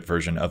lower budget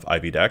version of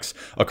Ivy decks,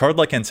 a card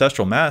like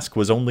Ancestral Mask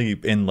was only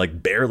in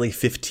like barely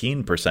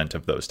 15%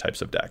 of those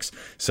types of decks.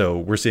 So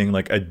we're seeing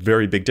like a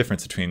very big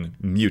difference between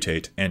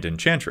Mutate and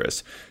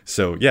Enchantress.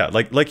 So yeah,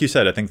 like you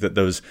said, I think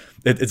that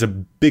it's a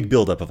big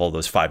buildup of all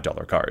those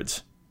 $5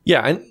 cards.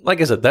 Yeah, and like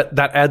I said, that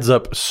adds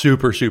up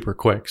super, super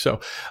quick. So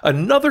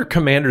another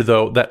commander,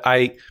 though, that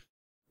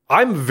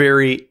I'm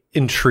very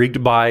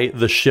intrigued by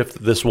the shift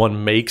that this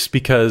one makes,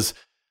 because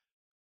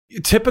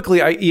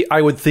typically,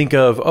 I would think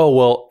of,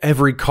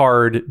 every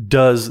card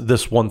does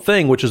this one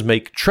thing, which is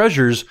make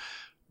treasures,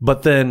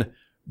 but then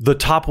the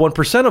top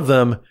 1% of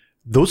them,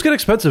 those get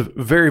expensive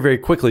very, very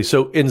quickly.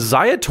 So in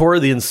Zayatora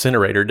the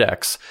Incinerator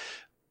decks,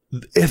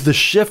 the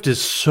shift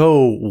is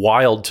so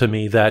wild to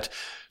me that,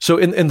 so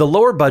in the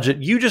lower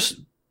budget, you're going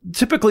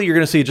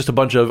to see just a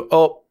bunch of,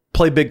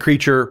 play big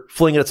creature,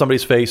 fling it at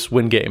somebody's face,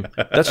 win game.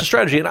 That's a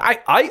strategy. And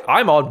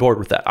I'm on board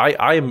with that.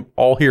 I am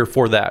all here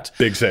for that.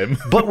 Big same.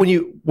 But when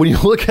you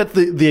look at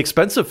the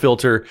expensive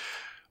filter,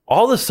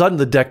 all of a sudden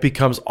the deck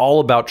becomes all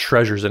about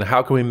treasures and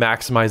how can we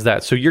maximize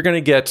that. So you're going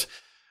to get,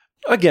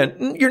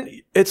 again,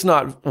 it's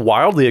not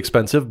wildly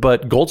expensive,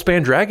 but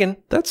Goldspan Dragon,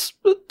 that's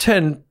a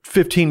 $10,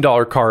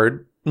 $15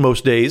 card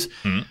most days.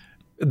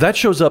 That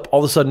shows up all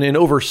of a sudden in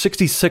over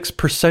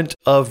 66%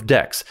 of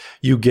decks.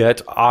 You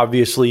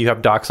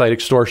have Dockside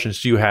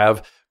Extortionist, you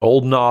have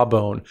Old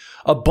Gnawbone,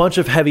 a bunch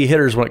of heavy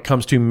hitters when it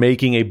comes to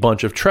making a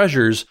bunch of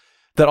treasures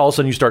that all of a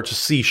sudden you start to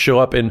see show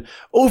up in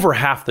over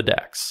half the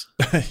decks.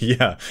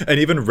 Yeah, and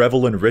even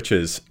Revel in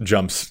Riches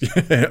jumps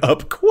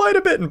up quite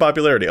a bit in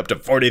popularity, up to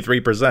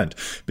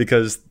 43%,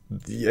 because,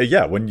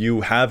 yeah, when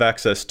you have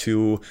access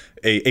to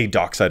a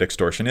dockside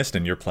extortionist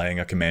and you're playing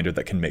a commander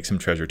that can make some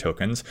treasure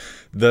tokens,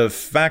 the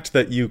fact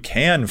that you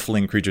can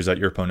fling creatures at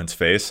your opponent's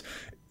face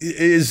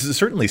is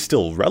certainly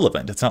still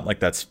relevant. It's not like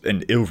that's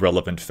an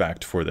irrelevant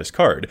fact for this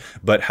card,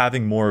 but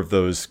having more of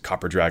those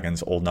Copper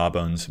Dragons, Old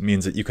Gnawbones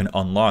means that you can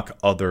unlock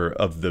other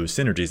of those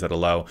synergies that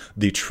allow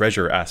the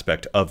treasure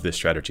aspect of this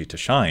strategy to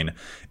shine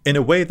in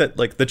a way that,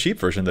 like, the cheap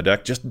version of the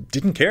deck just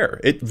didn't care.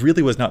 It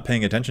really was not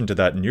paying attention to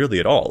that nearly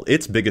at all.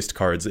 Its biggest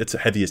cards, its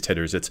heaviest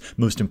hitters, its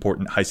most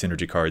important high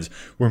synergy cards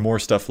were more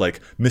stuff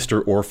like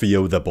Mr.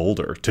 Orfeo the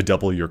Boulder to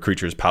double your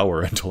creature's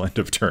power until end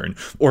of turn,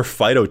 or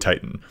Phyto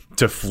Titan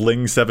to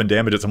fling 7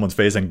 damage at someone's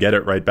face and get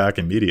it right back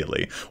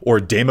immediately, or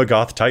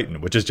Daemogoth Titan,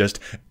 which is just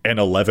an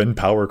 11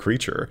 power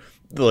creature.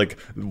 Like,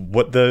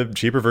 what the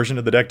cheaper version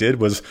of the deck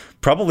did was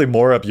probably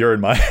more up your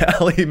and my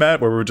alley,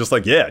 Matt, where we're just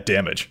like, yeah,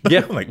 damage.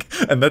 Yeah. Like,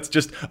 and that's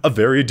just a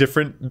very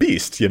different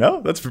beast, you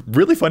know? That's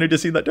really funny to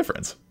see that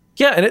difference.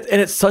 Yeah, and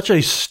it's such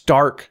a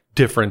stark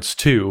difference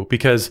too,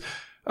 because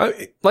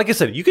like I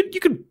said, you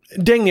could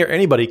dang near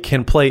anybody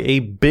can play a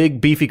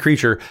big beefy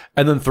creature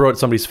and then throw it at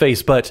somebody's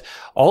face, but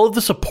all of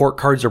the support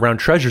cards around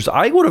treasures,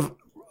 I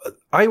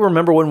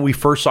remember when we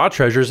first saw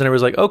treasures and it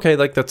was like, okay,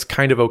 like that's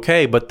kind of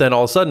okay, but then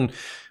all of a sudden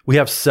we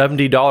have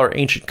 $70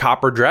 ancient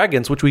copper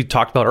dragons, which we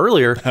talked about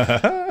earlier.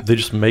 They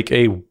just make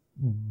a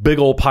big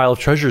old pile of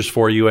treasures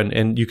for you,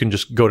 and you can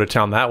just go to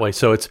town that way.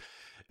 So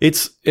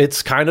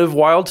it's kind of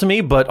wild to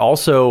me, but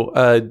also,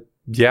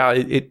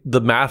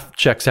 the math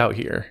checks out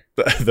here.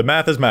 The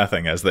math is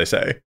mathing, as they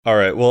say. All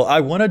right, well, I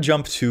want to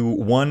jump to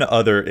one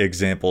other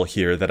example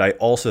here that I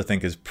also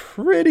think is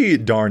pretty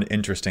darn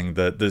interesting,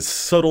 the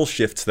subtle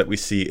shifts that we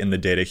see in the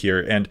data here,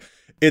 and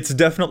it's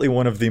definitely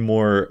one of the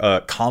more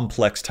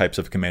complex types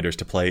of commanders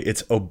to play.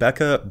 It's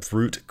Obeka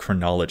Brute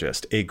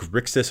Chronologist, a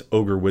Grixis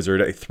Ogre Wizard,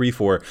 a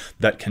 3/4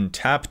 that can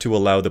tap to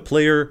allow the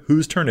player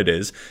whose turn it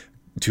is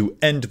to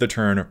end the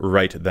turn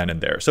right then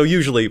and there. So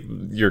usually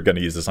you're going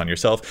to use this on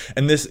yourself,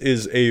 and this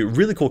is a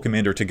really cool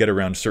commander to get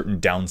around certain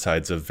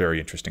downsides of very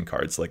interesting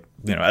cards. Like,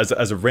 you know,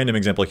 as a random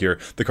example here,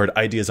 the card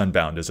Ideas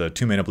Unbound is a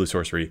 2-mana blue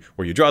sorcery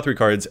where you draw 3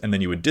 cards and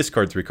then you would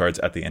discard 3 cards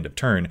at the end of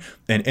turn,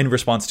 and in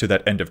response to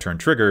that end of turn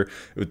trigger,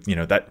 you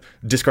know, that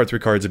discard 3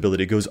 cards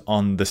ability goes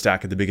on the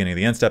stack at the beginning of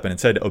the end step, and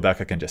instead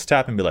Obeka can just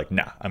tap and be like,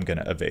 nah, I'm going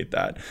to evade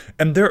that.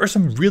 And there are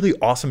some really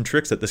awesome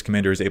tricks that this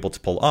commander is able to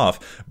pull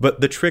off,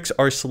 but the tricks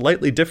are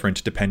slightly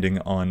different depending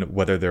on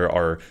whether there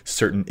are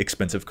certain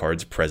expensive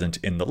cards present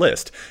in the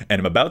list. And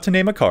I'm about to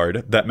name a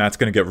card that Matt's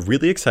going to get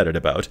really excited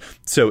about.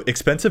 So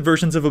expensive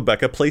versions of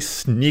Obeka play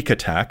Sneak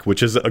Attack,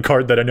 which is a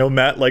card that I know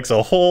Matt likes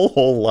a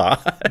whole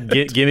lot.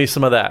 Give me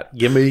some of that.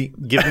 Give me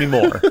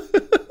more.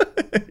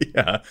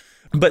 Yeah.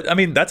 But, I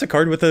mean, that's a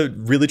card with a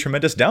really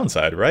tremendous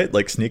downside, right?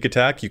 Like Sneak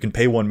Attack, you can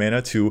pay 1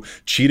 mana to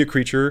cheat a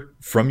creature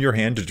from your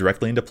hand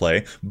directly into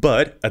play,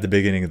 but at the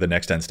beginning of the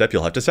next end step,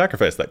 you'll have to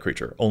sacrifice that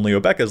creature. Only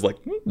Obeka's like,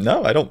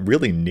 no, I don't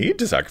really need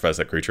to sacrifice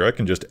that creature. I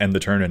can just end the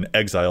turn and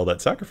exile that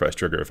sacrifice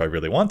trigger if I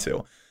really want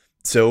to.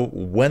 So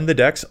when the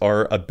decks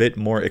are a bit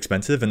more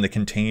expensive and they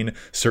contain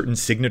certain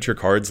signature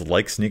cards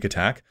like Sneak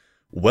Attack,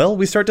 well,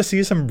 we start to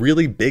see some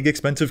really big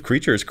expensive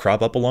creatures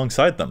crop up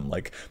alongside them,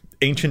 like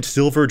Ancient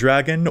Silver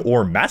Dragon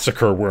or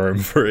Massacre Worm,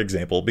 for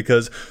example,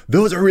 because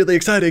those are really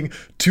exciting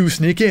to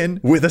sneak in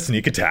with a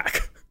Sneak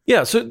Attack.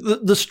 Yeah, so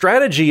the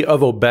strategy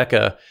of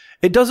Obeka,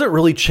 it doesn't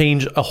really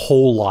change a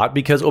whole lot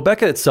because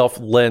Obeka itself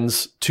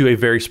lends to a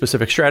very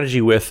specific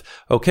strategy with,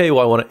 okay,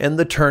 well, I want to end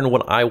the turn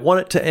when I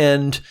want it to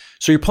end.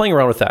 So you're playing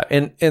around with that.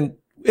 And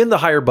in the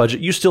higher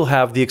budget, you still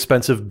have the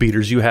expensive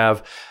beaters. You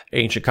have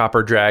Ancient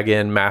Copper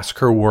Dragon,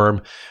 Massacre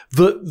Worm,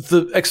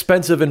 the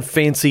expensive and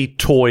fancy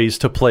toys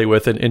to play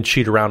with and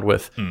cheat around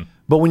with.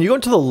 But when you go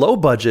into the low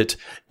budget,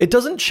 it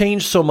doesn't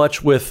change so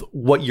much with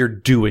what you're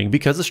doing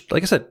because,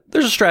 like I said,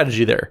 there's a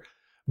strategy there.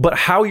 But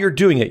how you're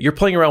doing it, you're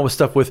playing around with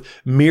stuff with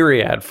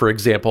Myriad, for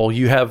example.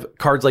 You have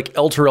cards like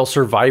Elturel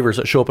Survivors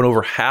that show up in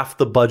over half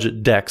the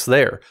budget decks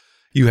there.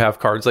 You have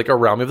cards like A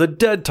Realm of the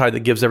Dead Tide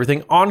that gives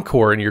everything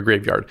Encore in your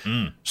graveyard.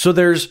 So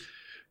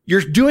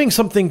you're doing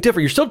something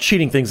different. You're still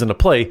cheating things into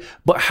play,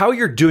 but how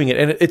you're doing it,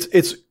 and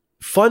it's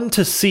fun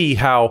to see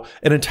how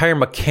an entire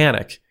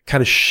mechanic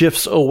kind of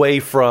shifts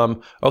away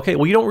from, okay,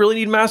 well, you don't really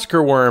need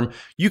Massacre Worm.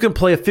 You can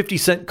play a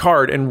 50-cent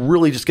card and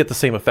really just get the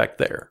same effect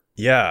there.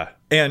 Yeah,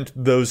 and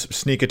those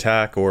Sneak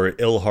Attack or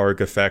Ilharg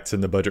effects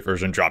in the budget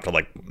version drop to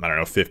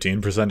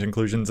 15%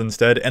 inclusions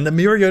instead, and the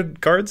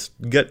Myriad cards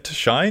get to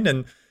shine,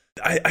 and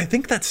I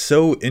think that's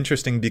so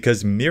interesting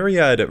because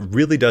Myriad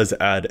really does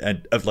add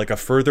a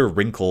further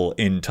wrinkle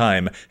in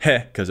time.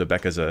 Because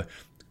Obeka's a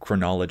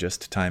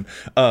chronologist time.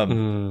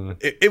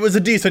 It was a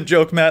decent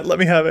joke, Matt. Let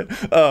me have it.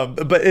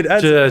 But it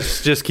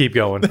adds just keep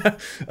going.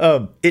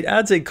 It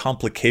adds a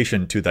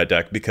complication to that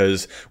deck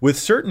because with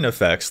certain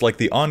effects like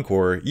the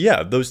Encore,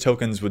 yeah, those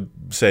tokens would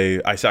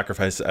say I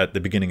sacrifice at the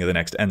beginning of the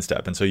next end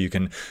step, and so you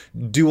can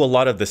do a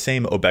lot of the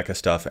same Obeka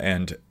stuff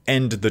and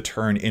end the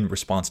turn in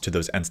response to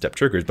those end step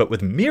triggers. But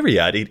with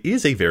Myriad, it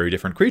is a very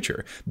different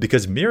creature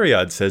because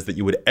Myriad says that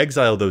you would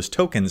exile those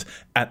tokens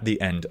at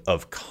the end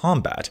of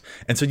combat,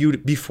 and so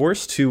you'd be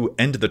forced to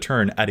end the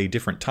turn at a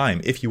different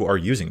time if you are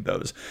using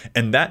those.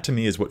 And that to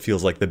me is what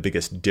feels like the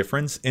biggest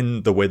difference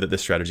in the way that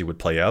this strategy would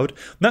play out.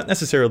 Not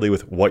necessarily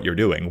with what you're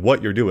doing.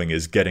 What you're doing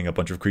is getting a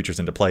bunch of creatures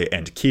into play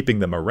and keeping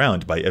them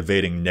around by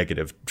evading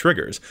negative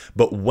triggers.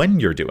 But when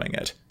you're doing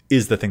it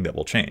is the thing that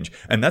will change.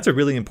 And that's a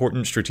really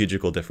important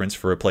strategical difference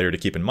for a player to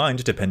keep in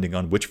mind depending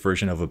on which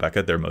version of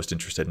Obeka they're most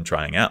interested in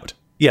trying out.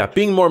 Yeah,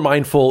 being more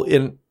mindful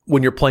in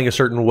when you're playing a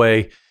certain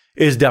way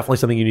is definitely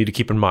something you need to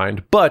keep in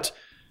mind. But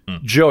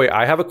Joey,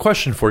 I have a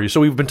question for you. So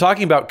we've been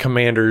talking about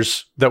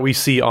commanders that we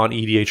see on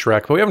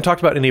EDHREC, but we haven't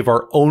talked about any of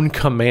our own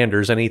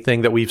commanders,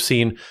 anything that we've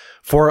seen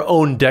for our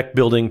own deck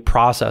building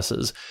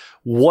processes.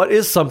 What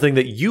is something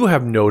that you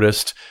have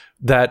noticed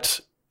that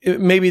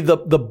maybe the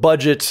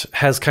budget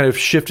has kind of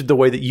shifted the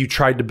way that you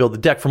tried to build the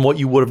deck from what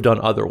you would have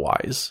done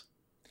otherwise?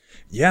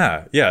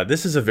 Yeah,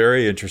 this is a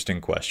very interesting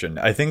question.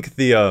 I think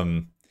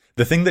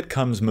the thing that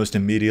comes most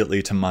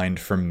immediately to mind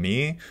for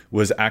me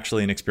was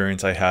actually an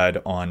experience I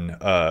had on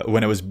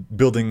when I was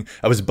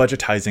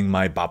budgetizing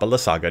my Babala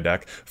Saga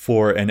deck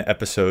for an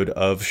episode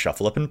of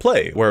Shuffle Up and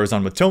Play, where I was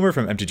on with Tomer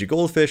from MTG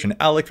Goldfish and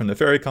Alec from the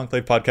Fairy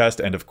Conclave podcast,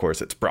 and of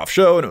course it's Prof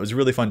Show, and it was a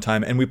really fun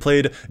time, and we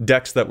played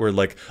decks that were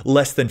like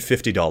less than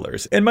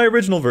 $50. And my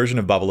original version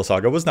of Babala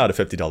Saga was not a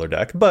 $50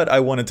 deck, but I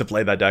wanted to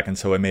play that deck, and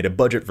so I made a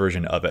budget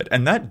version of it.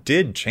 And that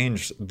did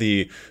change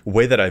the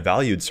way that I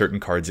valued certain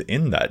cards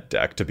in that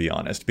deck, to be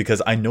honest, because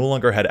I no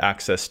longer had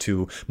access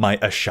to my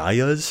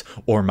Ashayas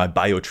or my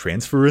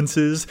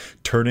biotransferences,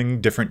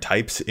 turning different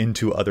types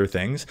into other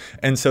things.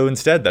 And so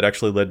instead, that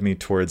actually led me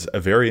towards a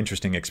very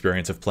interesting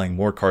experience of playing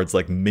more cards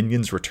like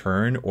Minion's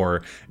Return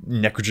or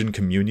Necrogen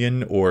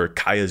Communion or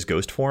Kaya's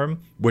Ghost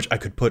Form, which I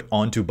could put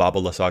onto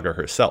Babala Saga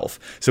herself.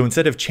 So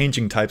instead of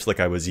changing types like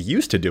I was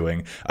used to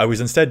doing, I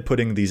was instead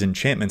putting these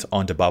enchantments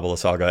onto Babala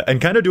Saga and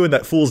kind of doing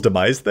that Fool's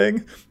Demise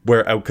thing,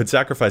 where I could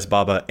sacrifice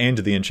Baba and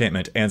the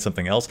enchantment and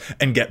something else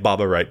and get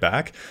Baba right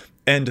back.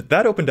 And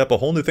that opened up a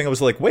whole new thing. I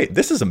was like, wait,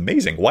 this is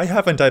amazing. Why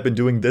haven't I been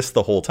doing this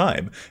the whole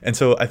time? And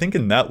so I think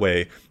in that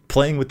way,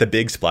 playing with the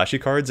big splashy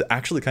cards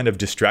actually kind of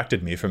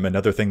distracted me from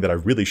another thing that I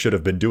really should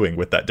have been doing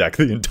with that deck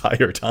the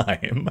entire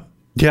time.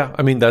 Yeah,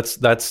 I mean,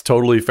 that's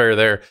totally fair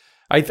there.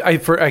 I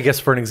guess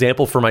for an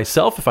example for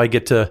myself, if I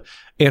get to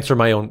answer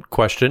my own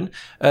question.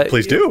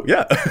 Please do,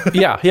 yeah.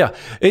 Yeah.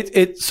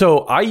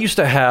 So I used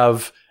to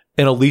have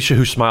an Alicia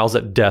Who Smiles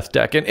at Death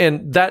deck.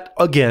 And that,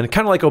 again,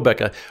 kind of like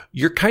Obeka,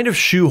 you're kind of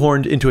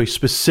shoehorned into a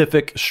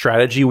specific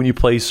strategy when you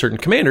play certain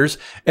commanders,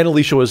 and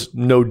Alicia was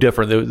no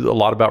different. There was a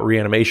lot about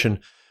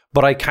reanimation.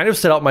 But I kind of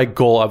set out my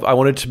goal. I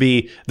wanted to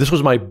be, this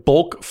was my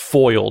bulk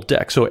foil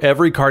deck. So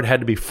every card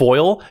had to be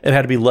foil and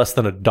had to be less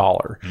than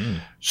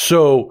 $1.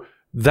 So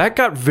that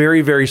got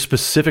very, very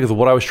specific with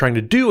what I was trying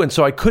to do. And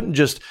so I couldn't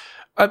just...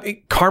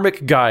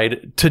 Karmic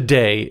Guide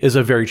today is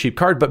a very cheap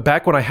card, but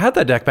back when I had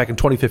that deck back in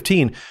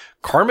 2015,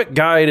 Karmic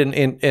Guide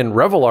and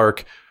Revel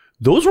Arc,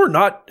 those were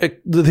not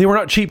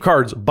cheap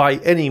cards by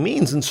any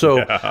means. And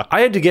so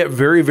I had to get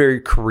very, very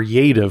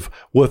creative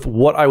with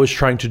what I was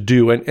trying to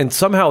do. And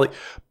somehow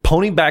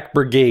Ponyback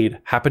Brigade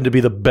happened to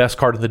be the best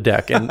card in the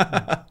deck. And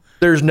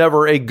there's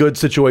never a good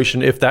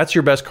situation. If that's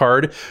your best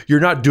card, you're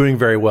not doing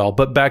very well.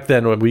 But back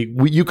then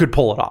when you could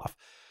pull it off.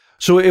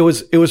 So it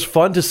was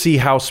fun to see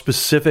how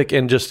specific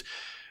and just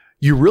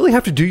you really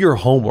have to do your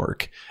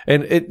homework.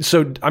 And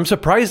so I'm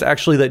surprised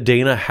actually that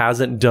Dana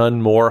hasn't done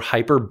more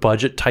hyper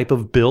budget type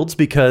of builds,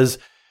 because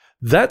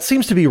that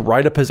seems to be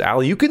right up his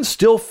alley. You can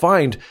still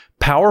find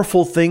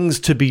powerful things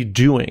to be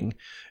doing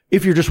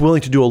if you're just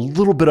willing to do a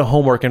little bit of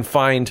homework and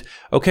find,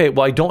 okay,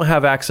 well, I don't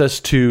have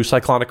access to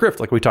Cyclonic Rift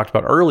like we talked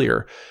about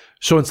earlier.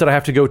 So instead I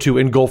have to go to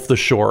Engulf the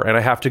Shore, and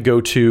I have to go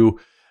to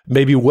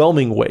maybe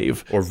Whelming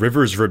Wave. Or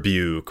River's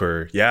Rebuke,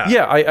 or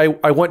Yeah,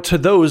 I went to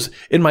those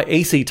in my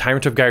AC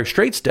Tyrant of Gyre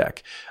Straits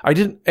deck. I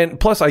didn't, and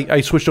plus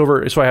I switched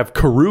over, so I have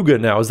Karuga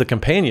now as the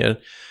companion.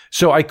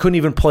 So I couldn't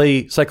even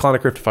play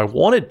Cyclonic Rift if I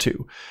wanted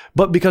to.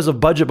 But because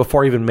of budget,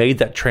 before I even made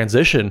that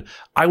transition,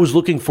 I was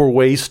looking for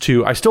ways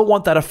to, I still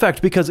want that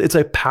effect because it's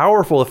a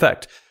powerful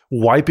effect,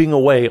 wiping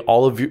away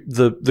all of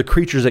the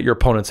creatures that your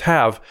opponents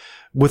have,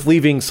 with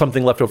leaving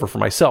something left over for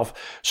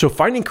myself. So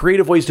finding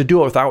creative ways to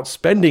do it without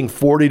spending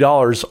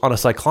 $40 on a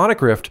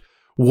Cyclonic Rift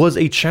was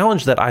a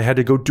challenge that I had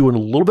to go do a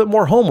little bit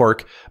more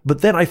homework.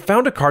 But then I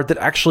found a card that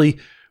actually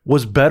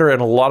was better in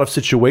a lot of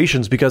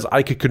situations because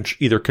I could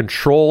either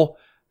control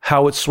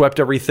how it swept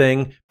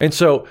everything. And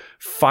so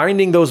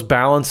finding those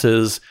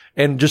balances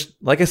and just,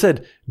 like I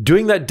said,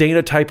 doing that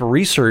Dana type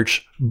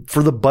research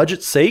for the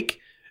budget's sake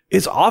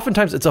is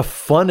oftentimes it's a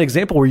fun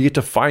example where you get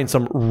to find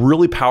some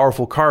really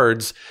powerful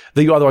cards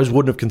that you otherwise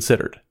wouldn't have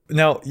considered.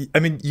 Now, I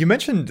mean, you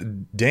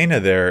mentioned Dana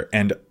there,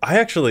 and I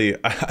actually,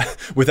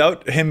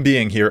 without him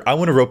being here, I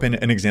want to rope in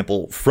an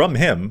example from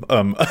him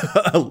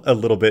a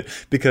little bit,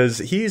 because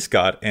he's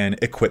got an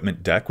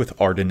equipment deck with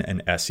Arden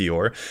and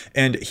Essior,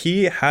 and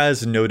he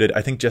has noted,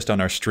 I think just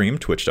on our stream,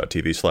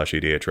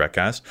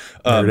 twitch.tv/EDHRECast.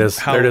 There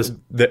it is.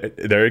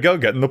 There you go,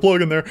 getting the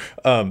plug in there.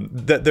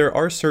 That there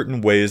are certain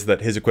ways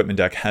that his equipment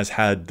deck has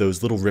had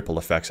those little ripple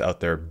effects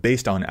out there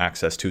based on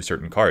access to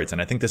certain cards,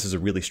 and I think this is a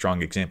really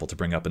strong example to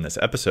bring up in this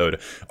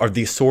episode. Are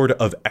the Sword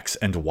of X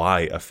and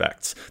Y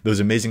effects.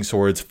 Those amazing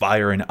swords,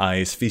 Fire and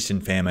Ice, Feast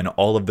and Famine,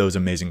 all of those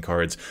amazing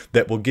cards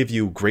that will give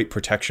you great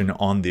protection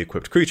on the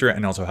equipped creature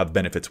and also have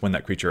benefits when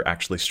that creature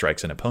actually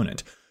strikes an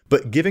opponent.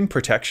 But giving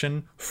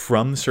protection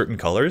from certain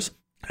colors,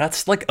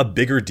 that's like a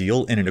bigger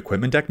deal in an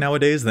equipment deck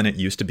nowadays than it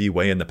used to be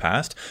way in the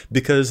past,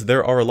 because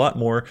there are a lot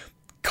more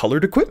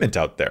colored equipment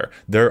out there.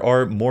 There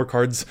are more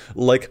cards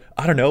like,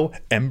 I don't know,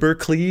 Ember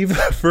Cleave,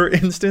 for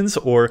instance,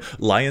 or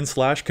Lion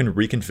Slash can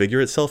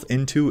reconfigure itself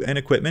into an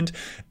equipment.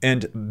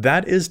 And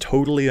that is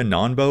totally a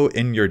non-bow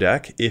in your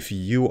deck if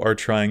you are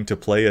trying to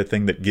play a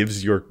thing that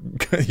gives your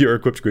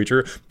equipped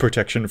creature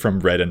protection from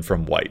red and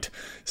from white.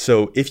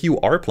 So if you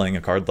are playing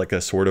a card like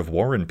a Sword of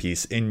War and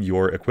Peace in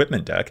your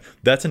equipment deck,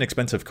 that's an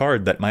expensive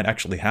card that might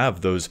actually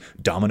have those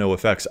domino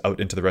effects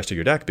out into the rest of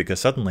your deck, because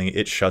suddenly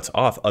it shuts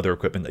off other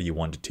equipment that you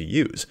wanted to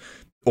use.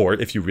 Or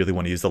if you really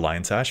want to use the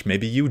Lion Sash,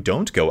 maybe you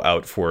don't go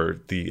out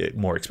for the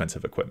more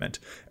expensive equipment.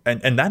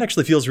 And that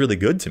actually feels really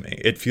good to me.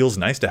 It feels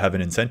nice to have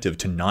an incentive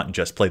to not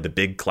just play the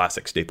big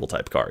classic staple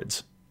type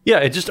cards. Yeah,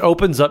 it just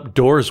opens up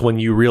doors when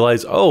you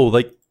realize, oh,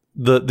 like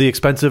the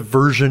expensive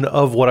version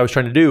of what I was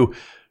trying to do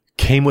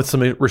came with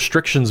some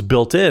restrictions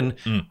built in.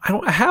 I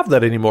don't have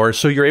that anymore.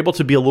 So you're able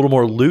to be a little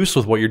more loose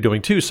with what you're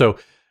doing too. So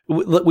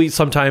we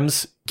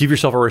sometimes give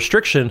yourself a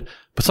restriction,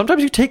 but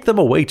sometimes you take them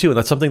away too. And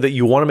that's something that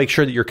you want to make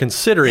sure that you're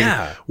considering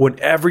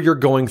whenever you're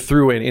going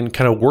through and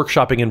kind of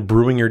workshopping and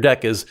brewing your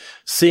deck, is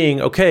seeing,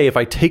 okay, if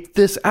I take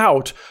this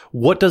out,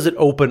 what does it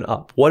open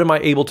up? What am I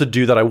able to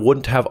do that I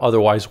wouldn't have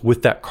otherwise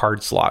with that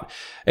card slot?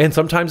 And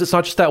sometimes it's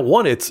not just that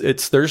one,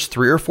 it's there's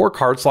 3 or 4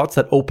 card slots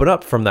that open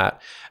up from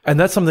that. And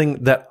that's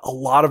something that a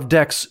lot of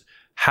decks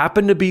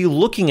happen to be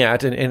looking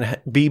at and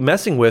be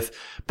messing with,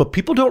 but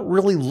people don't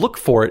really look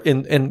for it.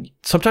 And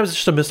sometimes it's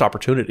just a missed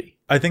opportunity.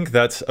 I think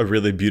that's a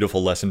really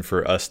beautiful lesson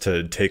for us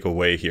to take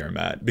away here,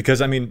 Matt,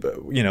 because I mean,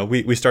 you know,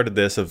 we started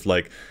this of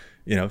like,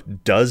 you know,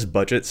 does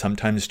budget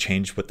sometimes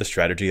change what the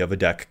strategy of a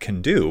deck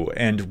can do?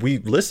 And we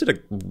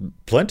listed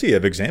plenty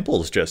of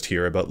examples just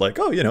here about like,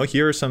 oh, you know,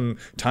 here are some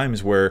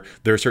times where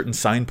there are certain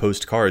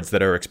signpost cards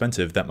that are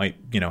expensive that might,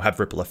 you know, have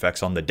ripple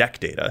effects on the deck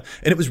data.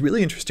 And it was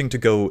really interesting to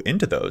go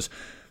into those.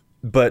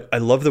 But I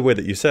love the way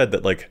that you said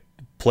that, like,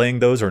 playing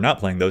those or not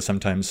playing those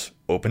sometimes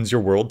opens your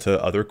world to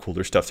other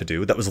cooler stuff to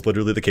do. That was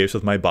literally the case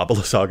with my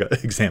Babala Saga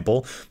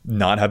example.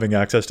 Not having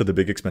access to the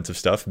big expensive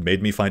stuff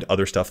made me find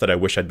other stuff that I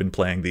wish I'd been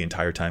playing the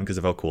entire time because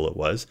of how cool it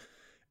was.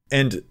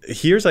 And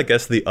here's, I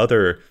guess, the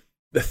other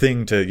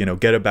thing to, you know,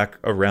 get it back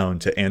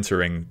around to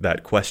answering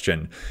that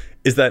question,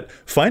 is that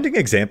finding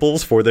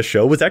examples for the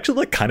show was actually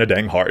like kind of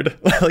dang hard.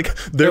 Like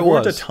there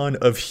weren't a ton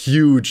of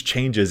huge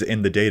changes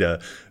in the data.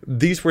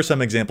 These were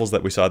some examples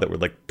that we saw that were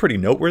like pretty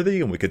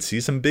noteworthy and we could see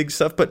some big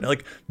stuff, but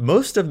like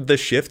most of the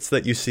shifts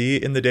that you see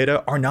in the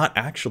data are not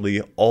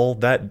actually all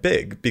that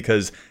big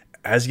because,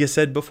 as you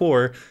said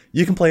before,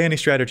 you can play any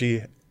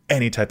strategy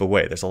any type of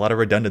way. There's a lot of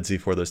redundancy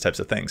for those types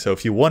of things. So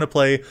if you want to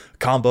play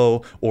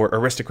combo or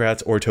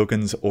aristocrats or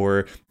tokens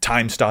or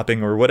time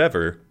stopping or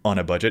whatever on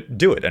a budget,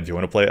 do it. And if you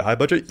want to play a high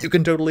budget, you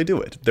can totally do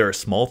it. There are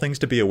small things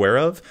to be aware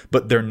of,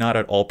 but they're not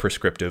at all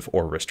prescriptive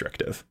or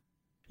restrictive.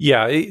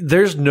 Yeah,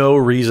 there's no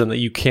reason that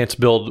you can't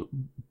build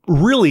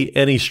really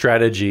any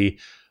strategy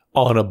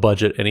on a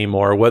budget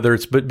anymore, whether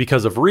it's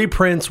because of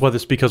reprints, whether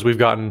it's because we've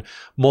gotten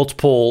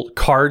multiple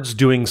cards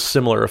doing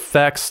similar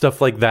effects,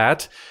 stuff like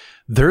that.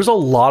 There's a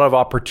lot of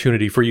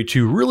opportunity for you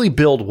to really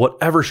build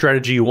whatever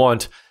strategy you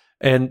want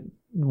and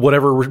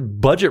whatever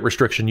budget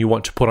restriction you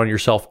want to put on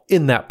yourself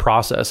in that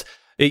process.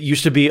 It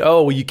used to be,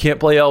 oh, you can't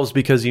play elves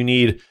because you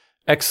need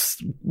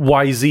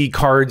XYZ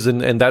cards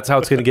and that's how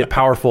it's going to get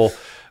powerful.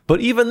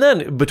 But even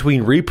then,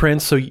 between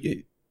reprints, so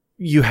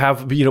you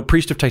have, you know,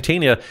 Priest of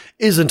Titania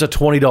isn't a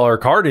 $20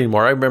 card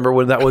anymore. I remember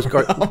when that was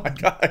oh my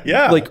God,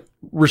 yeah, like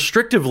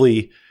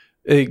restrictively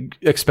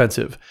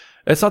expensive.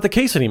 It's not the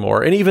case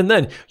anymore. And even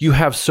then, you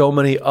have so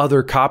many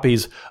other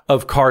copies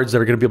of cards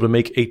that are going to be able to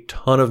make a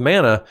ton of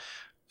mana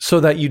so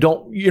that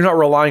you're not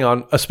relying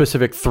on a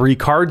specific 3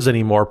 cards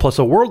anymore, plus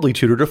a worldly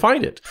tutor to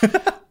find it.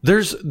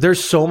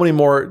 There's so many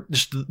more,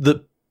 just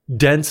the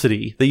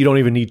density that you don't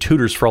even need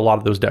tutors for a lot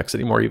of those decks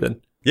anymore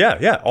even.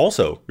 Yeah.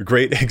 Also,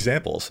 great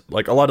examples.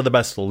 Like a lot of the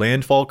best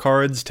landfall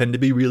cards tend to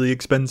be really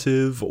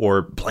expensive,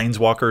 or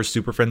Planeswalker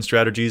Super Friend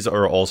strategies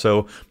are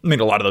also, I mean,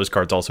 a lot of those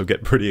cards also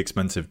get pretty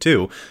expensive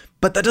too.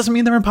 But that doesn't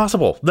mean they're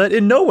impossible. That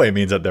in no way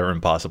means that they're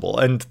impossible.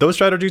 And those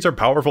strategies are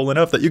powerful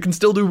enough that you can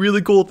still do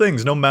really cool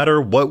things no matter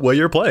what way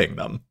you're playing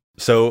them.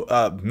 So,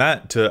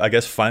 Matt, to, I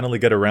guess, finally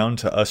get around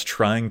to us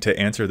trying to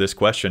answer this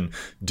question,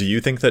 do you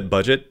think that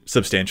budget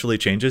substantially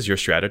changes your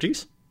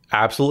strategies?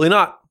 Absolutely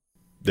not.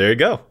 There you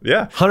go.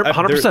 Yeah.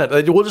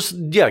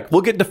 100%.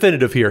 We'll get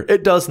definitive here.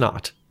 It does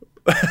not.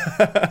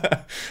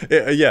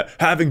 Yeah,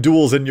 having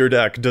duels in your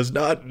deck does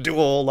not do a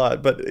whole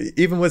lot, but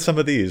even with some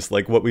of these,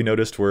 like what we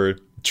noticed were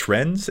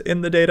trends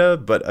in the data,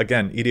 but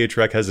again,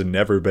 EDHREC has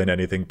never been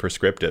anything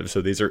prescriptive,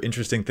 so these are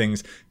interesting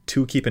things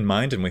to keep in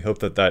mind, and we hope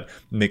that that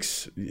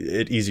makes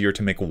it easier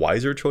to make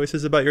wiser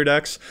choices about your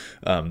decks.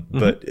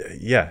 But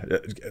yeah,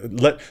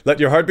 let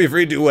your heart be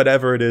free, do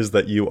whatever it is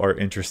that you are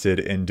interested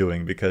in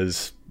doing,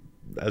 because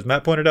as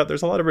Matt pointed out,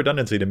 there's a lot of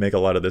redundancy to make a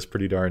lot of this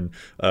pretty darn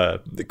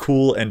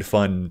cool and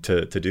fun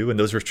to do. And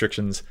those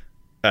restrictions,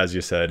 as you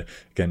said,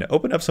 can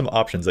open up some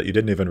options that you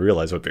didn't even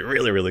realize would be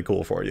really, really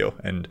cool for you.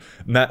 And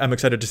Matt, I'm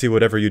excited to see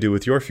whatever you do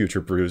with your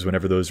future brews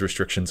whenever those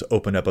restrictions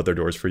open up other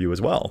doors for you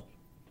as well.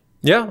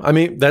 Yeah, I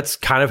mean, that's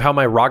kind of how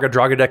my Raga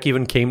Draga deck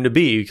even came to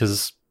be,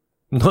 because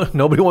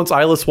nobody wants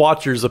eyeless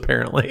watchers,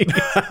 apparently.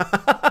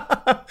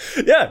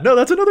 Yeah, no,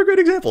 that's another great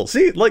example.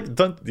 See,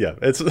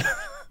 it's...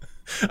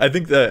 I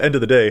think the end of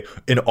the day,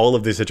 in all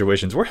of these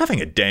situations, we're having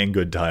a dang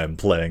good time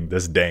playing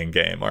this dang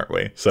game, aren't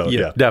we? So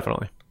yeah,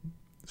 definitely.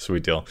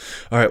 Sweet deal.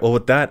 All right, well,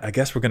 with that, I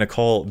guess we're going to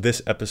call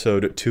this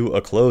episode to a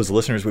close.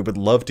 Listeners, we would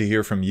love to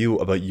hear from you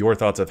about your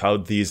thoughts of how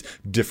these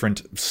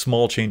different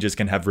small changes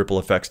can have ripple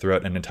effects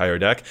throughout an entire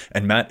deck.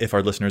 And Matt, if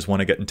our listeners want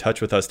to get in touch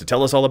with us to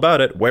tell us all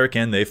about it, where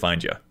can they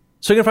find you?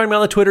 So you can find me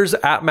on the Twitters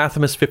at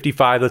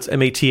Mathimus55. That's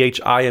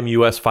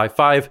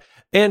MATHIMUS55.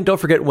 And don't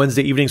forget,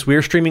 Wednesday evenings, we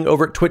are streaming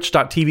over at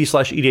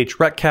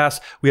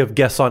twitch.tv/EDHRECast. We have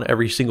guests on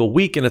every single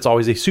week, and it's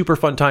always a super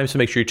fun time, so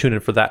make sure you tune in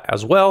for that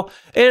as well.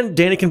 And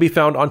Dana can be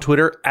found on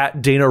Twitter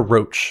at Dana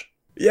Roach.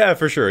 Yeah,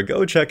 for sure.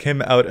 Go check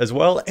him out as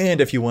well.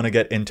 And if you want to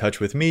get in touch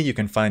with me, you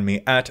can find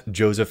me at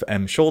Joseph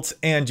M. Schultz,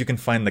 and you can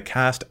find the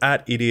cast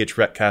at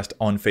EDHRECast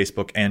on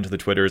Facebook and the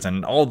Twitters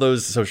and all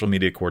those social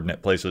media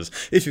coordinate places.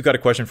 If you've got a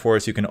question for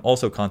us, you can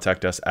also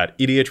contact us at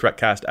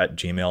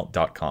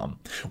EDHRECast@gmail.com.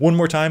 One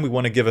more time, we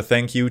want to give a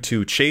thank you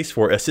to Chase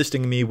for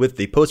assisting me with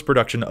the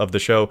post-production of the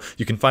show.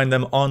 You can find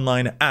them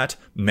online at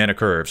Mana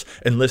Curves.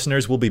 And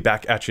listeners, we'll be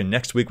back at you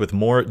next week with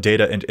more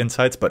data and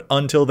insights. But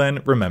until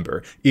then,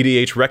 remember,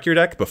 EDHREC your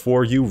deck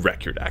before you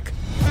wreck your deck.